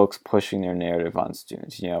 history books pushing their narrative on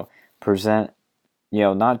students. Present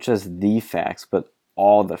not just the facts, but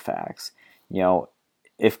all the facts. You know,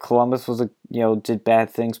 if Columbus was did bad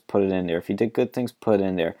things, put it in there. If he did good things, put it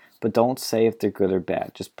in there. But don't say if they're good or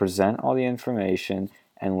bad. Just present all the information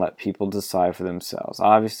and let people decide for themselves.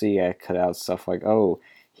 Obviously, I cut out stuff like, oh,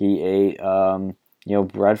 he ate,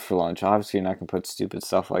 bread for lunch. Obviously, you're not gonna put stupid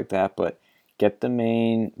stuff like that, but get the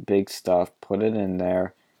main big stuff, put it in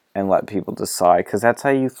there, and let people decide. Because that's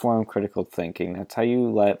how you form critical thinking. That's how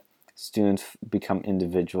you let students become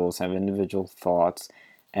individuals, have individual thoughts,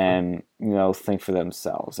 and think for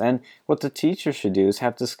themselves. And what the teacher should do is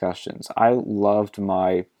have discussions. I loved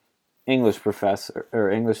my English professor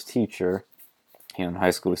or English teacher. In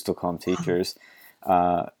high school we still call them teachers.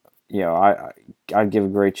 uh, I'd give a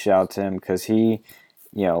great shout out to him because he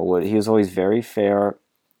was always very fair.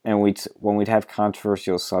 And when we'd have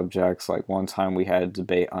controversial subjects, like one time we had a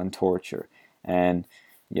debate on torture, and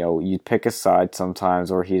you'd pick a side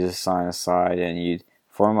sometimes, or he'd assign a side, and you'd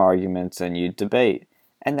form arguments and you'd debate.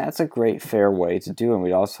 And that's a great, fair way to do it. And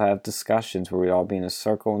we'd also have discussions where we'd all be in a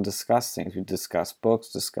circle and discuss things. We'd discuss books,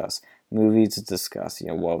 discuss movies, discuss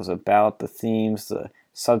what it was about, the themes, the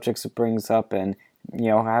subjects it brings up, and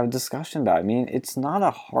have a discussion about it. I mean, it's not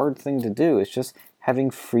a hard thing to do. It's just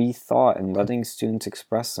having free thought and letting students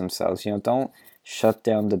express themselves. Don't shut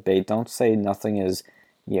down debate. Don't say nothing is,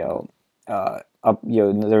 there's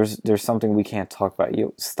something we can't talk about.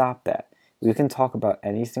 Stop that. We can talk about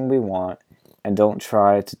anything we want, and don't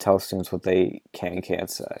try to tell students what they can and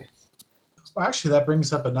can't say. Well, actually, that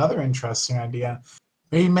brings up another interesting idea.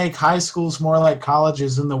 Maybe make high schools more like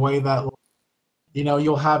colleges in the way that,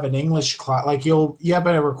 you'll have an English class, like you have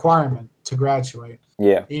a requirement to graduate.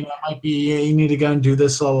 Yeah. It might be you need to go and do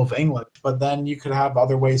this level of English, but then you could have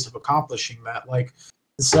other ways of accomplishing that. Like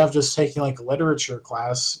instead of just taking like a literature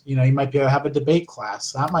class, you might be able to have a debate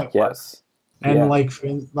class. That might work. Yes. And Yeah.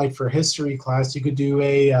 like for history class, you could do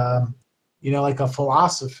a like a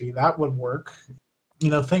philosophy. That would work.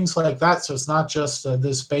 Things like that. So it's not just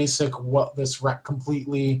this basic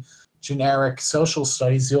completely generic social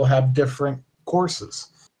studies. You'll have different courses.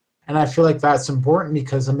 And I feel like that's important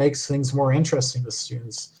because it makes things more interesting to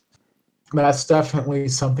students. That's definitely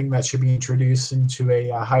something that should be introduced into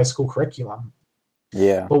a high school curriculum.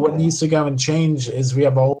 Yeah. But what needs to go and change is we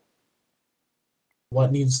have all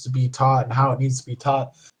what needs to be taught and how it needs to be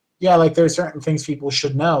taught. Yeah, like there's certain things people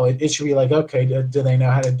should know. It should be like, okay, do they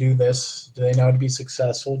know how to do this? Do they know how to be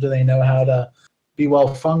successful? Do they know how to be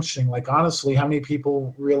well functioning? Like honestly, how many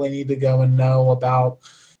people really need to go and know about,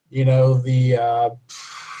 the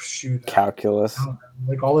calculus,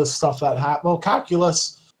 like all this stuff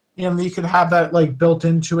calculus, you could have that like built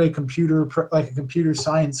into a computer, like a computer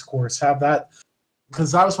science course. Have that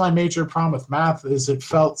because that was my major problem with math is it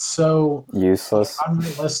felt so useless,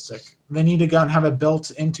 unrealistic. They need to go and have it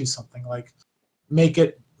built into something, like make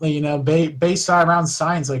it based around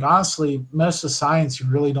science. Like honestly, most of science you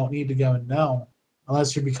really don't need to go and know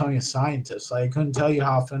unless you're becoming a scientist. Like, I couldn't tell you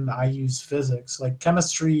how often I use physics. Like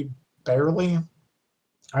chemistry, barely.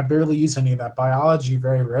 I barely use any of that. Biology,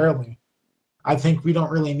 very rarely. I think we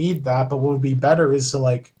don't really need that, but what would be better is to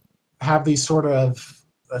like have these sort of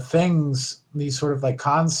things, these sort of like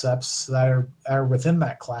concepts that are within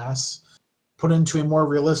that class, put into a more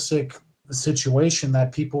realistic situation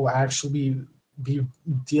that people actually be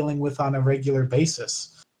dealing with on a regular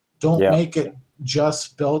basis. Don't make it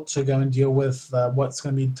just built to go and deal with what's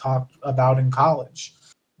going to be talked about in college.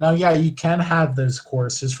 Now, yeah, you can have those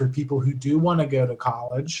courses for people who do want to go to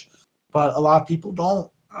college, but a lot of people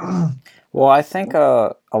don't. Well, I think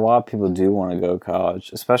a lot of people do want to go to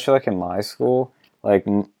college, especially like in my school. Like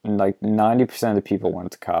 90% of the people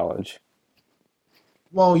went to college.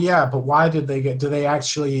 Well, yeah, but why did they get? Do they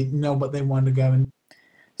actually know what they wanted to go and?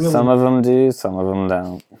 Really? Some of them do, some of them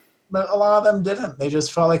don't. But a lot of them didn't. They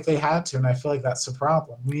just felt like they had to, and I feel like that's the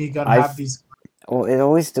problem. We need to have these. Well, it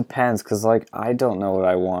always depends, because like I don't know what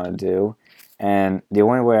I want to do, and the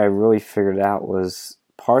only way I really figured it out was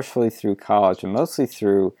partially through college and mostly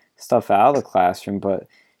through stuff out of the classroom, but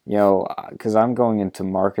because I'm going into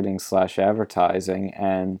marketing slash advertising,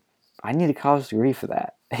 and I need a college degree for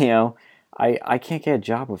that. I can't get a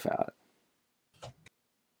job without it.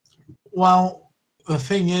 Well, the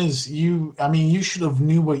thing is, you should have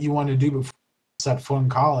knew what you wanted to do before you set foot in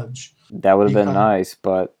college. That would have been Because, nice,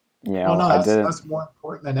 but well, no, I that's didn't. that's more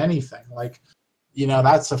important than anything. Like,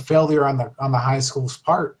 that's a failure on the high school's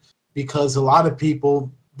part, because a lot of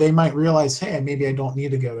people, they might realize, hey, maybe I don't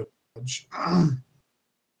need to go to college.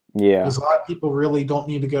 Yeah, Because a lot of people really don't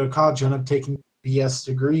need to go to college, end up taking a BS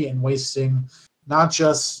degree and wasting not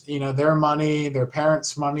just their money, their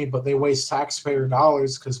parents' money, but they waste taxpayer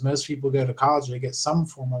dollars, because most people go to college, they get some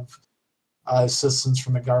form of assistance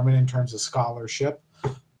from the government in terms of scholarship.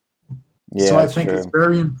 So yeah, I it's think it's true.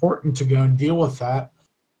 very important to go and deal with that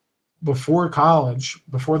before college,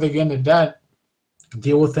 before they get into debt.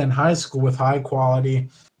 Deal with it in high school with high quality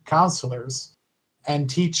counselors, and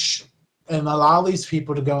teach and allow these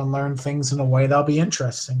people to go and learn things in a way that'll be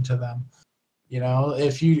interesting to them.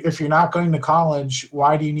 If you're not going to college,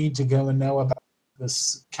 why do you need to go and know about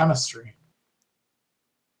this chemistry?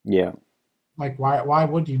 Yeah. Like, why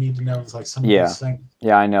would you need to know like some of Yeah. these things?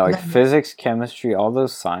 Yeah, I know. And Like then physics, chemistry, all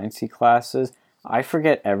those sciencey classes, I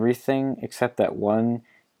forget everything except that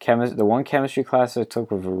the one chemistry class I took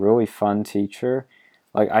with a really fun teacher.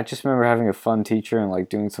 Like I just remember having a fun teacher and like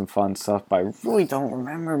doing some fun stuff, but I really don't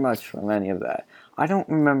remember much from any of that. I don't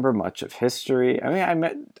remember much of history. I mean,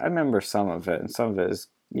 I remember some of it, and some of it is,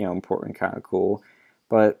 important, kind of cool.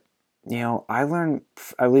 But, I learned,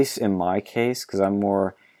 at least in my case, because I'm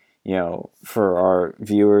more, for our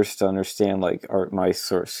viewers to understand, like my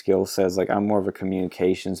sort of skill sets, like I'm more of a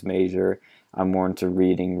communications major. I'm more into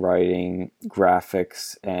reading, writing,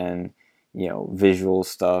 graphics, and visual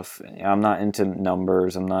stuff. I'm not into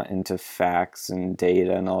numbers. I'm not into facts and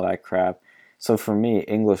data and all that crap. So for me,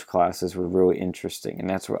 English classes were really interesting, and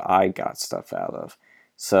that's what I got stuff out of.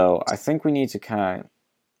 So I think we need to kind of,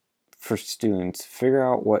 for students, figure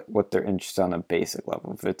out what they're interested on a basic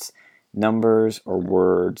level. If it's numbers or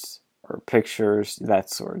words or pictures,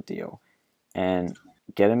 that sort of deal, and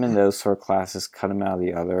get them in those sort of classes, cut them out of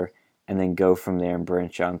the other, and then go from there and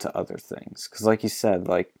branch out into other things. Because, like you said,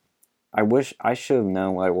 like I wish I should have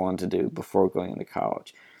known what I wanted to do before going into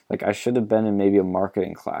college. Like I should have been in maybe a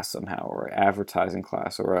marketing class somehow, or an advertising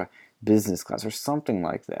class, or a business class, or something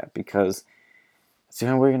like that. Because it's the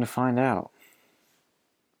only way we're going to find out.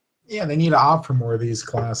 yeah, they need to offer more of these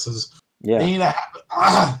classes. They Yeah, need to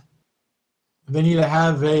have, they need to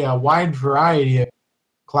have a wide variety of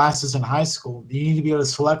classes in high school. You need to be able to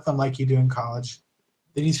select them like you do in college.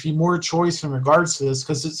 There needs to be more choice in regards to this,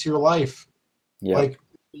 because it's your life. yep, Like,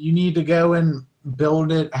 you need to go and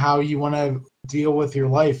build it how you want to deal with your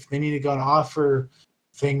life. They need to go and offer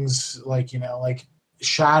things like, like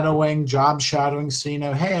shadowing, job shadowing. So,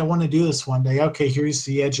 hey, I want to do this one day. Okay, here's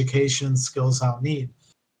the education skills I'll need.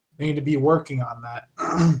 They need to be working on that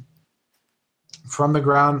from the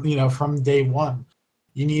ground, from day one.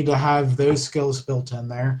 You need to have those skills built in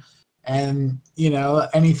there. And,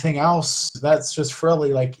 anything else that's just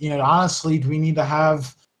frilly. Like, honestly, do we need to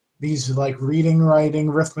have these like reading, writing,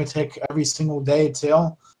 arithmetic every single day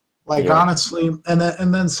too? Like, yep, honestly, and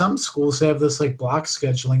then some schools have this like block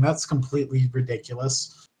scheduling. That's completely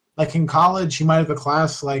ridiculous. Like in college, you might have a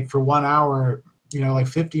class like for 1 hour, like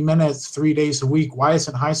 50 minutes, 3 days a week. Why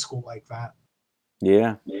isn't high school like that?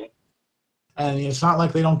 yeah, And it's not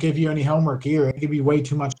like they don't give you any homework either. They give you way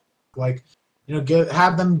too much. Like,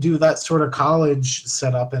 have them do that sort of college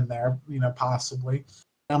setup in there. Possibly.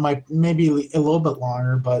 Like maybe a little bit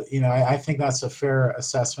longer, but I think that's a fair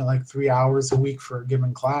assessment. Like 3 hours a week for a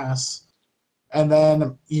given class, and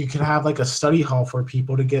then you can have like a study hall for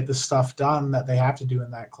people to get the stuff done that they have to do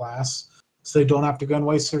in that class, so they don't have to go and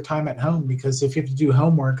waste their time at home. Because if you have to do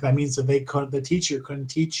homework, that means that the teacher couldn't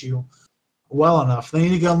teach you well enough. They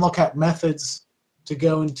need to go and look at methods to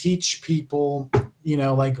go and teach people,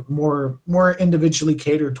 like more individually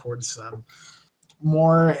catered towards them.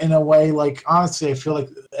 More in a way, like honestly, I feel like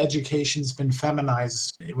education's been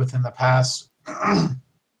feminized within the past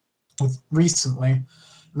recently. And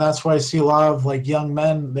that's why I see a lot of like young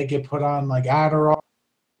men, they get put on like Adderall,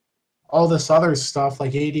 all this other stuff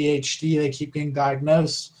like ADHD, they keep getting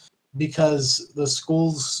diagnosed because the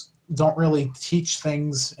schools don't really teach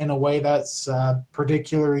things in a way that's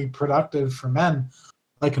particularly productive for men.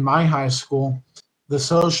 Like in my high school, the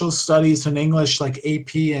social studies and English, like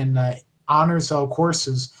AP and honors L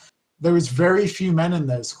courses, there was very few men in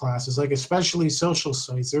those classes, like especially social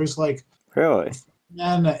studies. There was like really,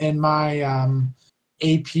 men in my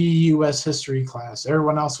AP US history class.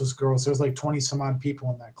 Everyone else was girls. There was like 20 some odd people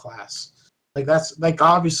in that class. Like that's like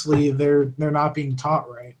obviously they're not being taught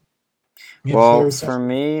right. If Well, there's such for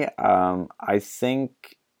me, I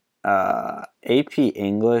think AP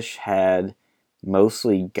English had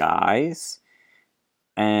mostly guys,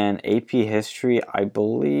 and AP History, I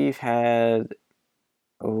believe, had,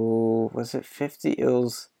 oh, was it 50? It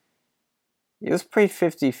was pretty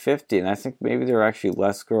 50-50, and I think maybe there were actually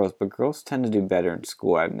less girls, but girls tend to do better in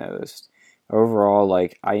school, I've noticed. Overall,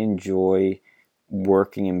 like, I enjoy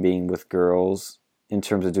working and being with girls in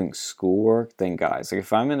terms of doing schoolwork than guys. Like,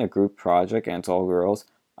 if I'm in a group project and it's all girls,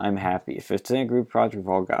 I'm happy. If it's in a group project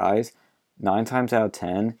with all guys, 9 times out of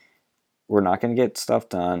 10, we're not going to get stuff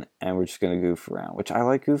done, and we're just going to goof around, which I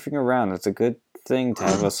like goofing around. It's a good thing to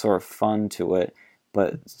have a sort of fun to it,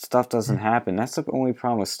 but stuff doesn't happen. That's the only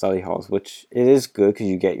problem with study halls, which it is good because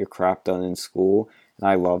you get your crap done in school, and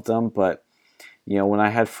I love them, but when I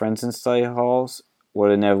had friends in study halls, what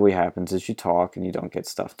inevitably happens is you talk and you don't get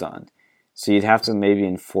stuff done. So you'd have to maybe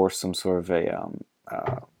enforce some sort of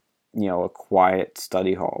a quiet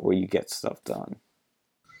study hall where you get stuff done.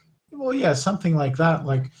 well, yeah, something like that.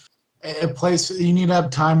 Like a place you need to have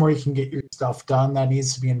time where you can get your stuff done that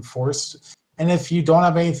needs to be enforced. And if you don't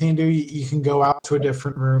have anything to do, you can go out to a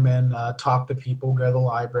different room and talk to people. Go to the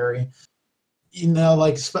library.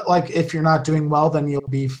 Like if you're not doing well, then you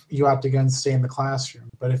have to go and stay in the classroom.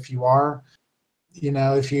 But if you are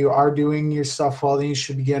doing your stuff well, then you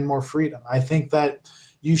should be getting more freedom. I think that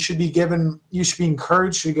you should be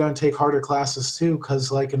encouraged to go and take harder classes too.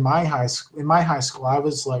 Because like in my high school, I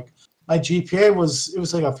was like my GPA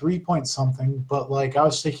was like a 3 point something, but like I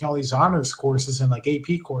was taking all these honors courses and like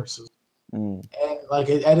AP courses, Mm. and like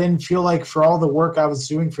I didn't feel like for all the work I was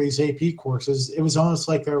doing for these AP courses, it was almost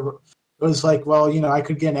like it was like, well, I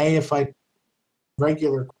could get an A if I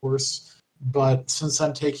regular course, but since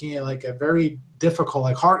I'm taking it like a very difficult,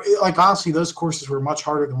 like hard, like honestly, those courses were much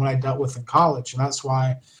harder than what I dealt with in college, and that's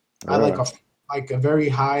why I Really? like a very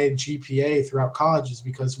high GPA throughout college is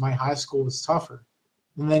because my high school was tougher,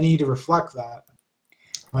 and they need to reflect that.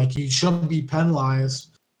 Like you shouldn't be penalized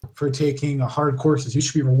for taking hard courses; you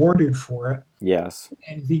should be rewarded for it Yes.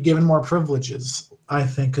 and be given more privileges. I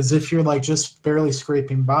think because if you're like just barely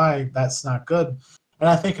scraping by, that's not good. And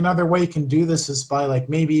I think another way you can do this is by like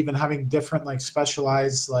maybe even having different like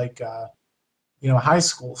specialized like high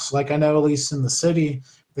schools. Like I know at least in the city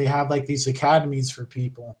they have like these academies for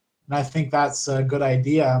people, and I think that's a good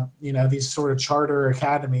idea. These sort of charter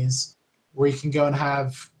academies where you can go and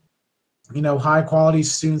have high quality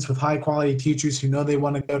students with high quality teachers who know they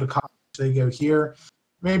want to go to college. They go here,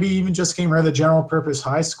 maybe even just getting rid of the general purpose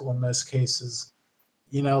high school in most cases.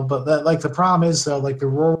 But that like the problem is though, like the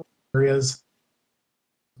rural areas,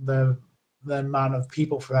 the the amount of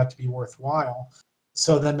people for that to be worthwhile.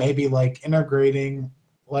 So then maybe like integrating,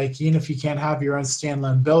 like even if you can't have your own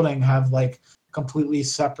standalone building, have like completely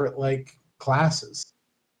separate like classes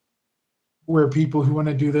where people who want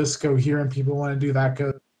to do this go here and people who want to do that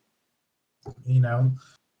go. You know,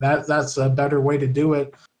 that's a better way to do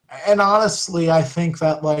it. And honestly, I think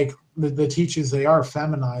that like the teachers they are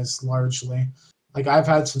feminized largely. Like I've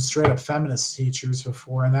had some straight up feminist teachers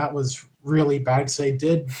before, and that was really bad because they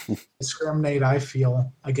did discriminate. I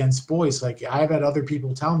feel against boys. Like I've had other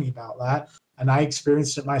people tell me about that, and I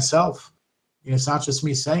experienced it myself. It's not just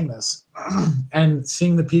me saying this. And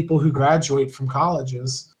seeing the people who graduate from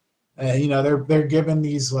colleges, they're given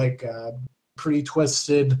these like pretty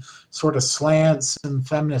twisted sort of slants and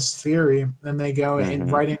feminist theory, and they go in Hmm.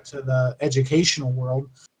 right into the educational world.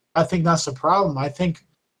 I think that's the problem. I think,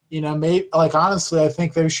 maybe like honestly, I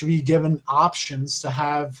think they should be given options to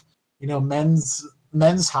have,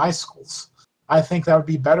 men's high schools. I think that would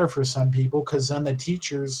be better for some people because then the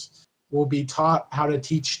teachers will be taught how to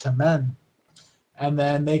teach to men, and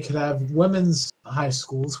then they could have women's high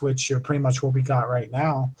schools, which are pretty much what we got right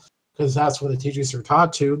now, because that's what the teachers are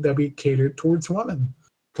taught to. They'll be catered towards women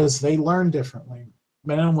because they learn differently.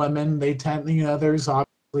 Men and women, they tend, there's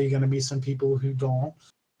obviously going to be some people who don't,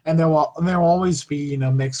 and there'll always be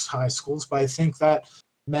mixed high schools. But I think that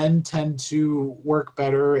men tend to work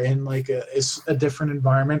better in like a different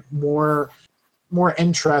environment, more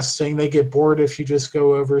interesting. They get bored if you just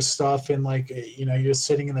go over stuff and like you're just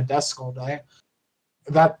sitting in the desk all day.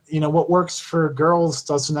 That what works for girls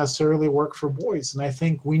doesn't necessarily work for boys, and I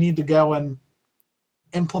think we need to go and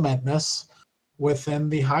implement this within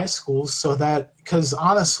the high schools so that, because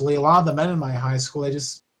honestly a lot of the men in my high school they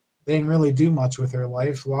didn't really do much with their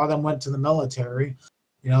life. A lot of them went to the military,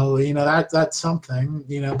 that's something,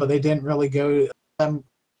 but they didn't really go them.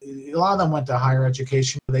 A lot of them went to higher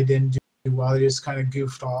education, but they didn't do well. They just kind of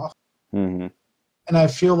goofed off. Hmm. And I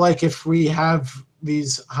feel like if we have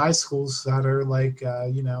these high schools that are like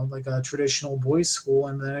like a traditional boys school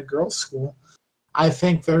and then a girls school. I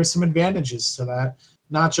think there are some advantages to that,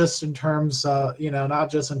 not just in terms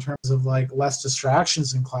not just in terms of like less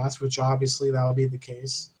distractions in class, which obviously that will be the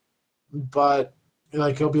case, but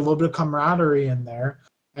like there'll be a little bit of camaraderie in there,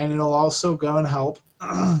 and it'll also go and help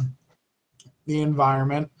the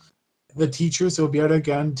environment. The teachers will be able to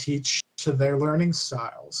again teach to their learning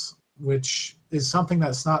styles, which is something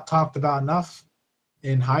that's not talked about enough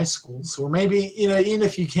in high schools. Or maybe, even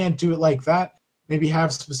if you can't do it like that, maybe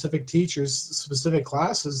have specific teachers, specific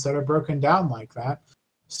classes that are broken down like that,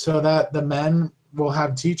 so that the men will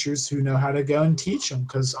have teachers who know how to go and teach them.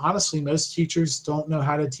 Because honestly, most teachers don't know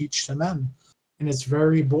how to teach to men, and it's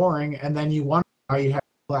very boring. And then you wonder why you have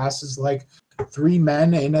classes like 3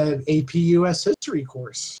 men in an AP US history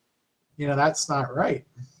course. That's not right.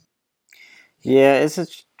 Yeah, it's a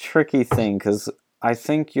tricky thing because I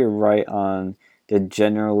think you're right on that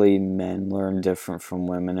generally men learn different from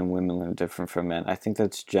women and women learn different from men. I think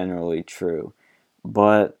that's generally true.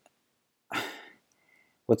 But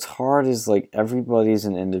what's hard is like everybody's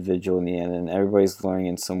an individual in the end and everybody's learning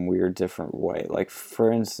in some weird different way. Like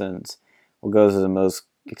for instance, we'll go to the most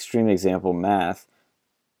extreme example, math.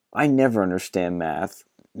 I never understand math.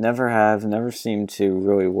 Never have, never seem to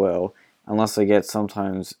really will, unless I get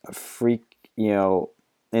sometimes a freak,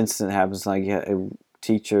 instant happens and I get a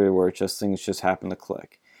teacher where just things just happen to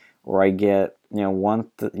click. Or I get,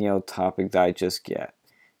 one topic that I just get.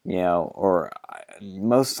 Or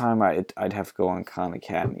most time I'd have to go on Khan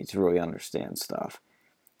Academy to really understand stuff.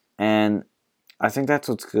 And I think that's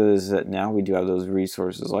what's good is that now we do have those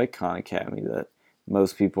resources like Khan Academy that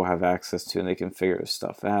most people have access to and they can figure this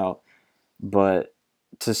stuff out. But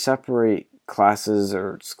to separate classes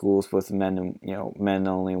or schools with men and men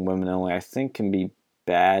only and women only, I think can be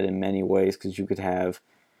bad in many ways because you could have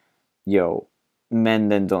men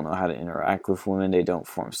then don't know how to interact with women. They don't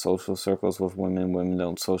form social circles with women. Women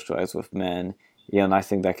don't socialize with men. And I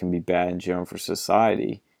think that can be bad in general for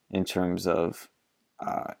society in terms of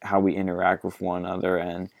how we interact with one another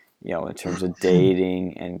and in terms of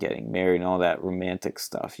dating and getting married and all that romantic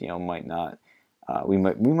stuff. Might not. We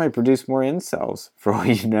might produce more incels for all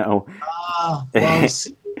you know. Well,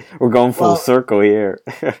 see, We're going full circle here.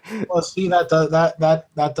 well, see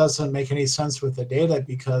that doesn't make any sense with the data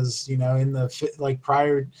because in the like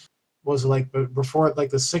prior was like before like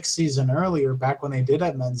the 60s and earlier, back when they did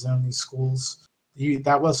have men's only schools,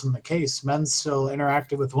 that wasn't the case. Men still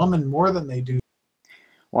interacted with women more than they do.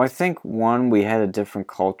 Well, I think we had a different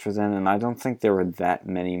culture then, and I don't think there were that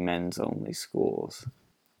many men's only schools.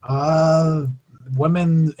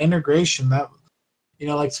 Women integration, that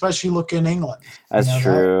like especially look in England. That's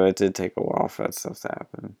true. It did take a while for that stuff to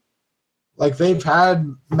happen. Like they've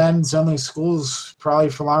had men's only schools probably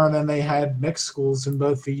for longer than they had mixed schools in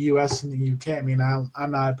both the U.S. and the U.K. I mean,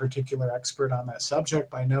 I'm not a particular expert on that subject,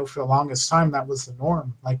 but I know for the longest time that was the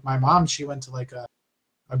norm. Like my mom, she went to like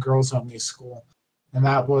a girls only school, and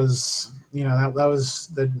that was that was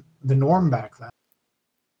the norm back then.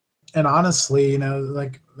 And honestly,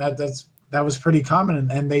 like that was pretty common,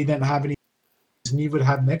 and they didn't have any. And you would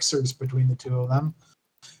have mixers between the two of them.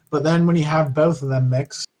 But then when you have both of them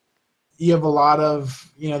mixed, you have a lot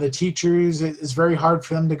of the teachers. It's very hard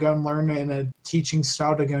for them to go and learn in a teaching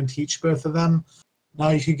style to go and teach both of them. Now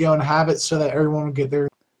you could go and have it so that everyone will get their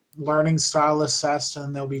learning style assessed,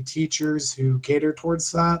 and there'll be teachers who cater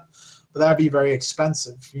towards that. But that'd be very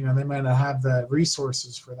expensive. They might not have the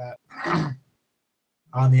resources for that.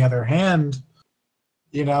 On the other hand,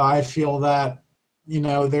 I feel that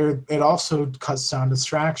it also cuts down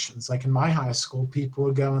distractions. Like in my high school, people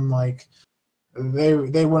would go and like they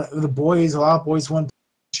were the boys. A lot of boys went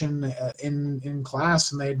in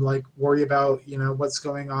class, and they'd like worry about what's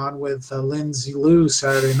going on with Lindsay Lou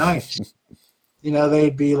Saturday night.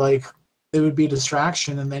 They'd be like it would be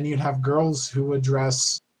distraction, and then you'd have girls who would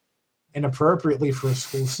dress inappropriately for a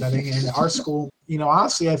school setting. And our school,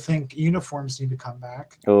 honestly, I think uniforms need to come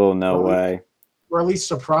back. Oh, no way. Or at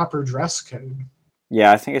least a proper dress code.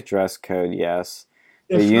 Yeah, I think a dress code, yes.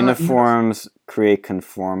 The uniforms create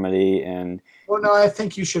conformity and... Well, no, I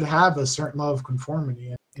think you should have a certain level of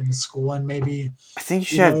conformity in school, and maybe... I think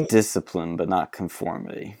you should have discipline, but not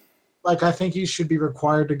conformity. Like, I think you should be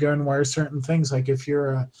required to go and wear certain things. Like, if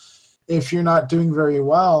you're not doing very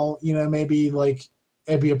well, maybe, like,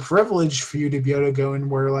 it'd be a privilege for you to be able to go and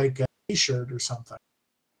wear, like, a T-shirt or something.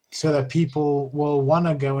 So that people will want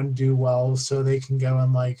to go and do well, so they can go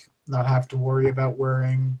and, like, not have to worry about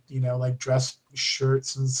wearing, like dress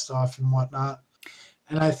shirts and stuff and whatnot.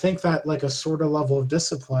 And I think that like a sort of level of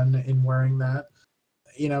discipline in wearing that,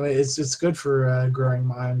 it's good for a growing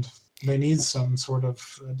mind. They need some sort of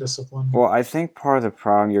discipline. Well, I think part of the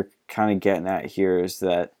problem you're kind of getting at here is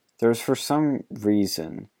that there's for some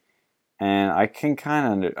reason, and I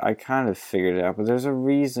kind of figured it out, but there's a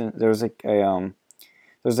reason. There's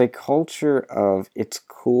a culture of it's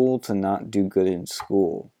cool to not do good in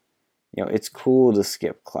school. You know, it's cool to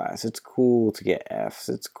skip class. It's cool to get Fs.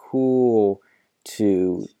 It's cool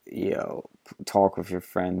to, talk with your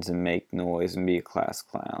friends and make noise and be a class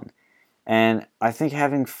clown. And I think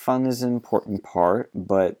having fun is an important part,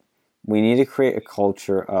 but we need to create a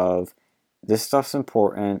culture of this stuff's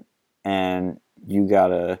important and you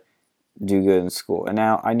gotta do good in school. And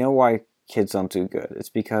now I know why kids don't do good. It's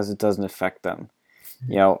because it doesn't affect them.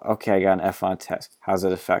 Okay, I got an F on a test. How does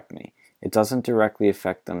it affect me? It doesn't directly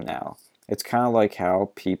affect them now. It's kind of like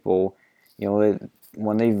how people,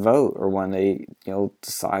 when they vote or when they,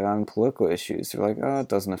 decide on political issues, they're like, oh, it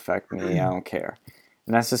doesn't affect me. I don't care.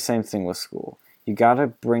 And that's the same thing with school. You got to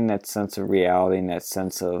bring that sense of reality and that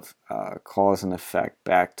sense of cause and effect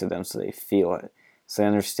back to them so they feel it. So they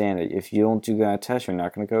understand it. If you don't do good on a test, you're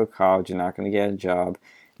not going to go to college. You're not going to get a job.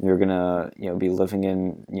 You're going to be living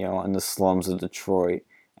in the slums of Detroit.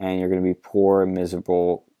 And you're going to be poor and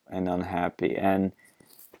miserable and unhappy. And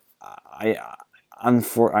I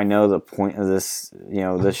know the point of this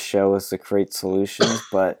show is to create solutions,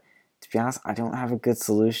 but to be honest, I don't have a good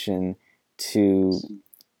solution to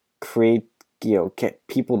create, get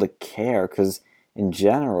people to care, because in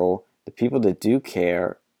general, the people that do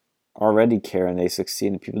care already care and they succeed,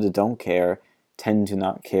 and people that don't care tend to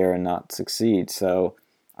not care and not succeed. So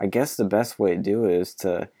I guess the best way to do it is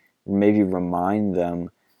to maybe remind them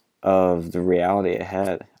of the reality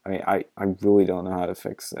ahead. I mean, I really don't know how to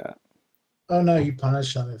fix that. Oh no, you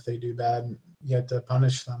punish them if they do bad. You have to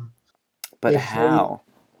punish them. But If they how?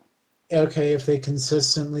 Okay, if they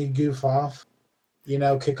consistently goof off,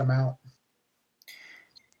 kick them out.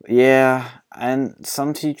 Yeah, and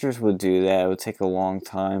some teachers would do that. It would take a long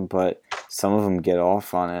time, but some of them get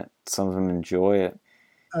off on it. Some of them enjoy it.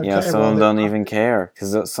 Okay, Some of well them then, don't even care.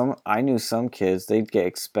 Because I knew some kids, they'd get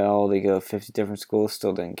expelled, they go to 50 different schools,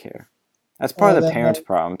 still didn't care. That's part well of the then, parents'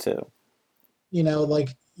 problem, too.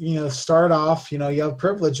 start off. You have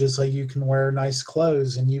privileges, like you can wear nice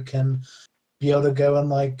clothes and you can be able to go and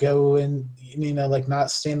like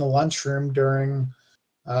not stay in the lunchroom during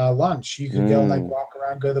lunch. You could go and like Mm, walk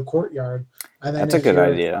around, go to the courtyard, and then that's a if good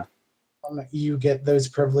you're idea. you get those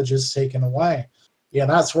privileges taken away. Yeah,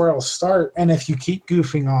 that's where it'll start. And if you keep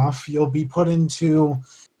goofing off, you'll be put into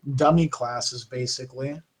dummy classes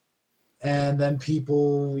basically. And then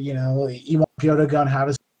people, you won't be able to go and have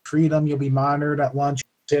his freedom. You'll be monitored at lunch,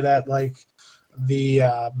 sit at like the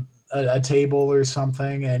a table or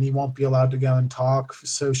something, and you won't be allowed to go and talk,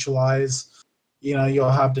 socialize. You'll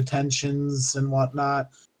have detentions and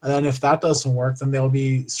whatnot. And then if that doesn't work, then they'll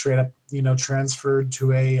be straight up, transferred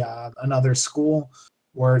to a another school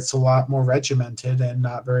where it's a lot more regimented and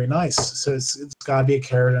not very nice. So it's got to be a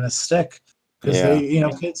carrot and a stick, because Yeah.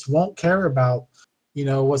 kids won't care about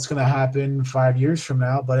what's going to happen 5 years from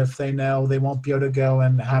now. But if they know they won't be able to go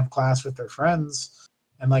and have class with their friends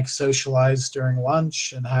and like socialize during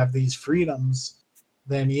lunch and have these freedoms,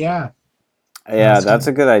 then yeah, Yeah, that's going that's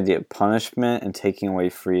to a good idea. Punishment and taking away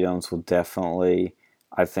freedoms will definitely,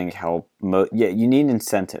 I think, help. Yeah, you need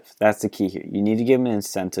incentive. That's the key here. You need to give them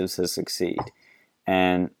incentives to succeed,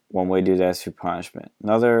 and one way to do that is through punishment.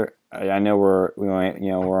 Another, I know we're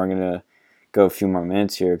gonna go a few more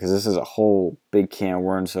minutes here because this is a whole big can of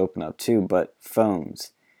worms to open up too. But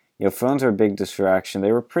phones, phones are a big distraction.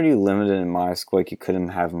 They were pretty limited in my school. Like you couldn't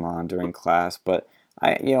have them on during class, but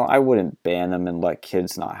I wouldn't ban them and let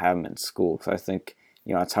kids not have them in school because I think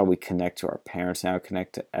that's how we connect to our parents now,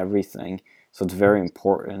 connect to everything. So it's very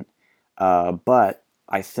important. But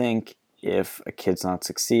I think if a kid's not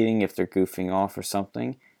succeeding, if they're goofing off or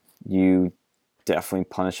something, you definitely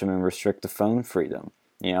punish them and restrict the phone freedom.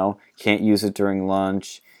 Can't use it during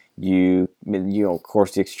lunch. Of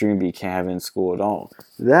course, the extreme, but you can't have it in school at all.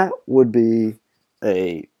 That would be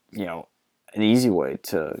a an easy way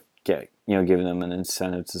to get giving them an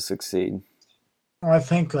incentive to succeed. I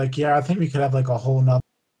think I think we could have like a whole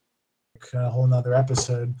nother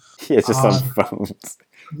episode Yeah, just on on phones.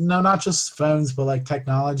 no, not just phones, but like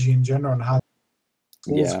technology in general and how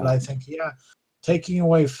schools. But Yeah, I think taking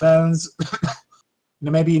away phones,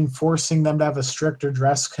 maybe enforcing them to have a stricter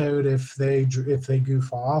dress code if they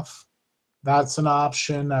goof off. That's an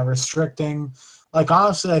option. Restricting, like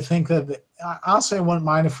honestly, I think that honestly, I wouldn't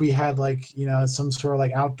mind if we had like some sort of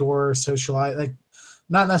like outdoor socialize, like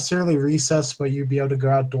not necessarily recess, but you'd be able to go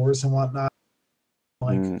outdoors and whatnot.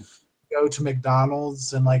 Like mm, go to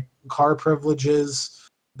McDonald's, and like car privileges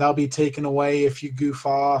that'll be taken away if you goof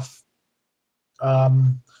off.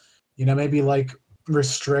 Maybe like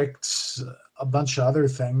restrict a bunch of other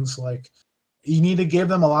things. Like you need to give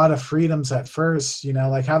them a lot of freedoms at first,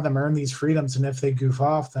 like have them earn these freedoms. And if they goof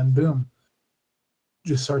off, then boom,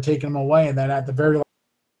 just start taking them away. And then at the very last,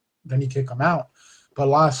 then you kick them out. But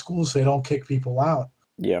a lot of schools, they don't kick people out.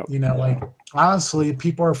 Yeah. Like honestly,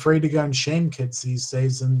 people are afraid to go and shame kids these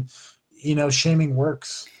days. And, shaming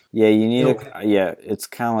works. Yeah, you need to, yeah, it's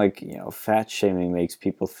kind of like, fat shaming makes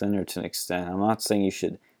people thinner to an extent. I'm not saying you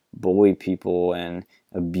should bully people and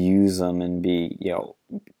abuse them and be,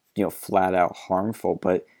 flat out harmful,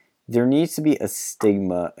 but there needs to be a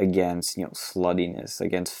stigma against, sluttiness,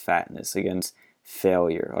 against fatness, against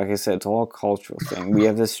failure. Like I said, it's all a cultural thing. We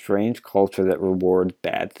have this strange culture that rewards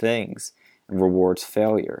bad things and rewards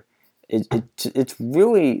failure. It's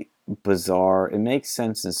really bizarre. It makes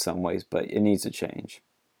sense in some ways, but it needs to change.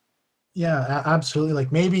 Yeah, absolutely.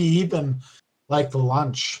 Like maybe even like the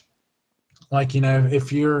lunch. Like,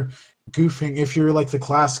 if you're goofing, if you're like the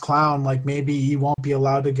class clown, like maybe you won't be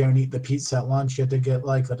allowed to go and eat the pizza at lunch. You have to get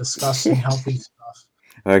like the disgusting healthy stuff.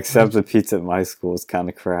 Except the pizza at my school is kind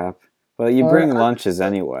of crap. But you Or bring lunches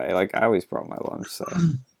anyway. Like I always brought my lunch, so.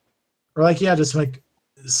 or like yeah, just like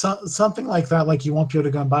something like that. Like you won't be able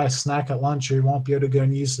to go and buy a snack at lunch, or you won't be able to go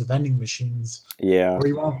and use the vending machines, Yeah. or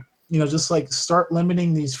you won't. Just like start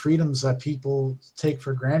limiting these freedoms that people take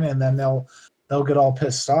for granted, and then they'll get all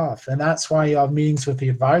pissed off. And that's why you have meetings with the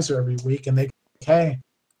advisor every week, and they go, hey,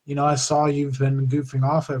 I saw you've been goofing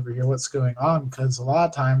off over here. What's going on? Because a lot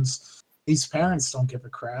of times these parents don't give a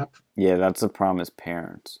crap. Yeah, that's the problem is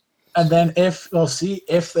parents. And then if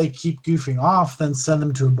they keep goofing off, then send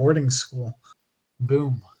them to a boarding school.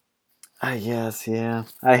 Boom. I guess, yeah.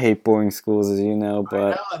 I hate boarding schools, as you know,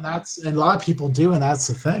 but I know, and a lot of people do, and that's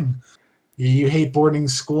the thing. You hate boarding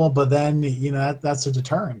school, but then that's a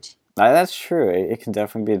deterrent. that's true. It can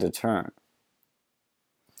definitely be a deterrent.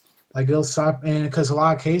 Like it'll stop, and because a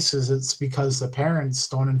lot of cases it's because the parents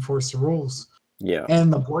don't enforce the rules. Yeah.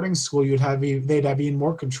 And the boarding school, they'd have even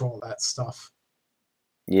more control of that stuff.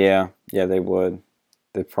 Yeah, they would.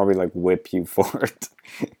 They'd probably like whip you for it.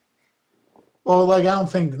 Well, like I don't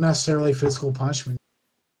think necessarily physical punishment,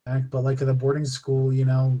 but like at the boarding school,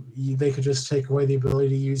 they could just take away the ability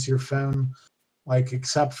to use your phone, like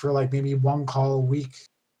except for like maybe one call a week.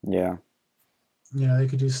 Yeah. They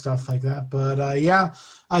could do stuff like that. But yeah,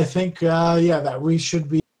 I think that we should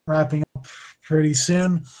be wrapping up pretty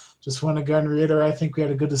soon. Just want to go and reiterate, I think we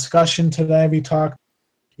had a good discussion today. We talked,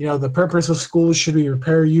 the purpose of schools should be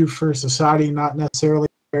prepare you for society, not necessarily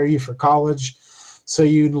prepare you for college. So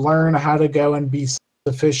you learn how to go and be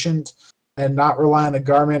sufficient and not rely on the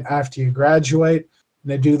government after you graduate.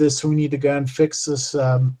 And to do this, we need to go and fix this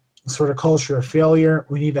sort of culture of failure.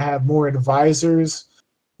 We need to have more advisors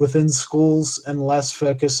within schools and less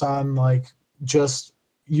focus on like just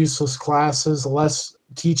useless classes, less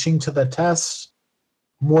teaching to the test,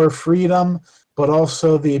 more freedom, but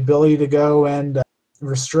also the ability to go and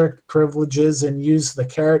restrict privileges and use the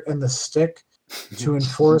carrot and the stick to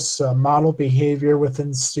enforce model behavior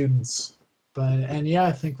within students. And yeah,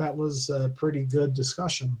 I think that was a pretty good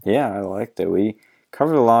discussion. Yeah, I liked it. We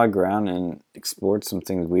covered a lot of ground and explored some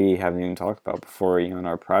things we haven't even talked about before, in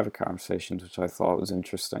our private conversations, which I thought was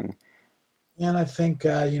interesting. And I think,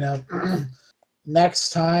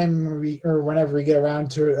 next time or whenever we get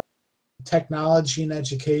around to technology and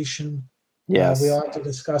education, yes, we'll have to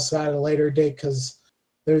discuss that at a later date because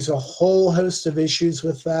there's a whole host of issues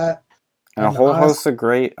with that. And a whole host of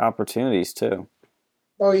great opportunities, too.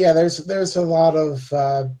 Oh, yeah, there's a lot of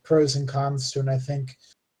pros and cons to it. And I think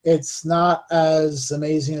it's not as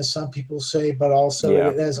amazing as some people say, but also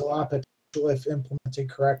it has a lot of potential if implemented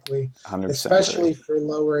correctly, 100% especially for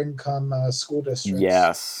lower income school districts.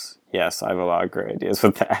 Yes, I have a lot of great ideas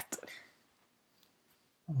with that.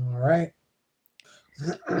 All right.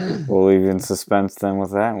 We'll leave you in suspense then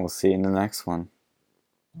with that, and we'll see you in the next one.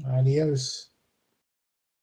 Adios.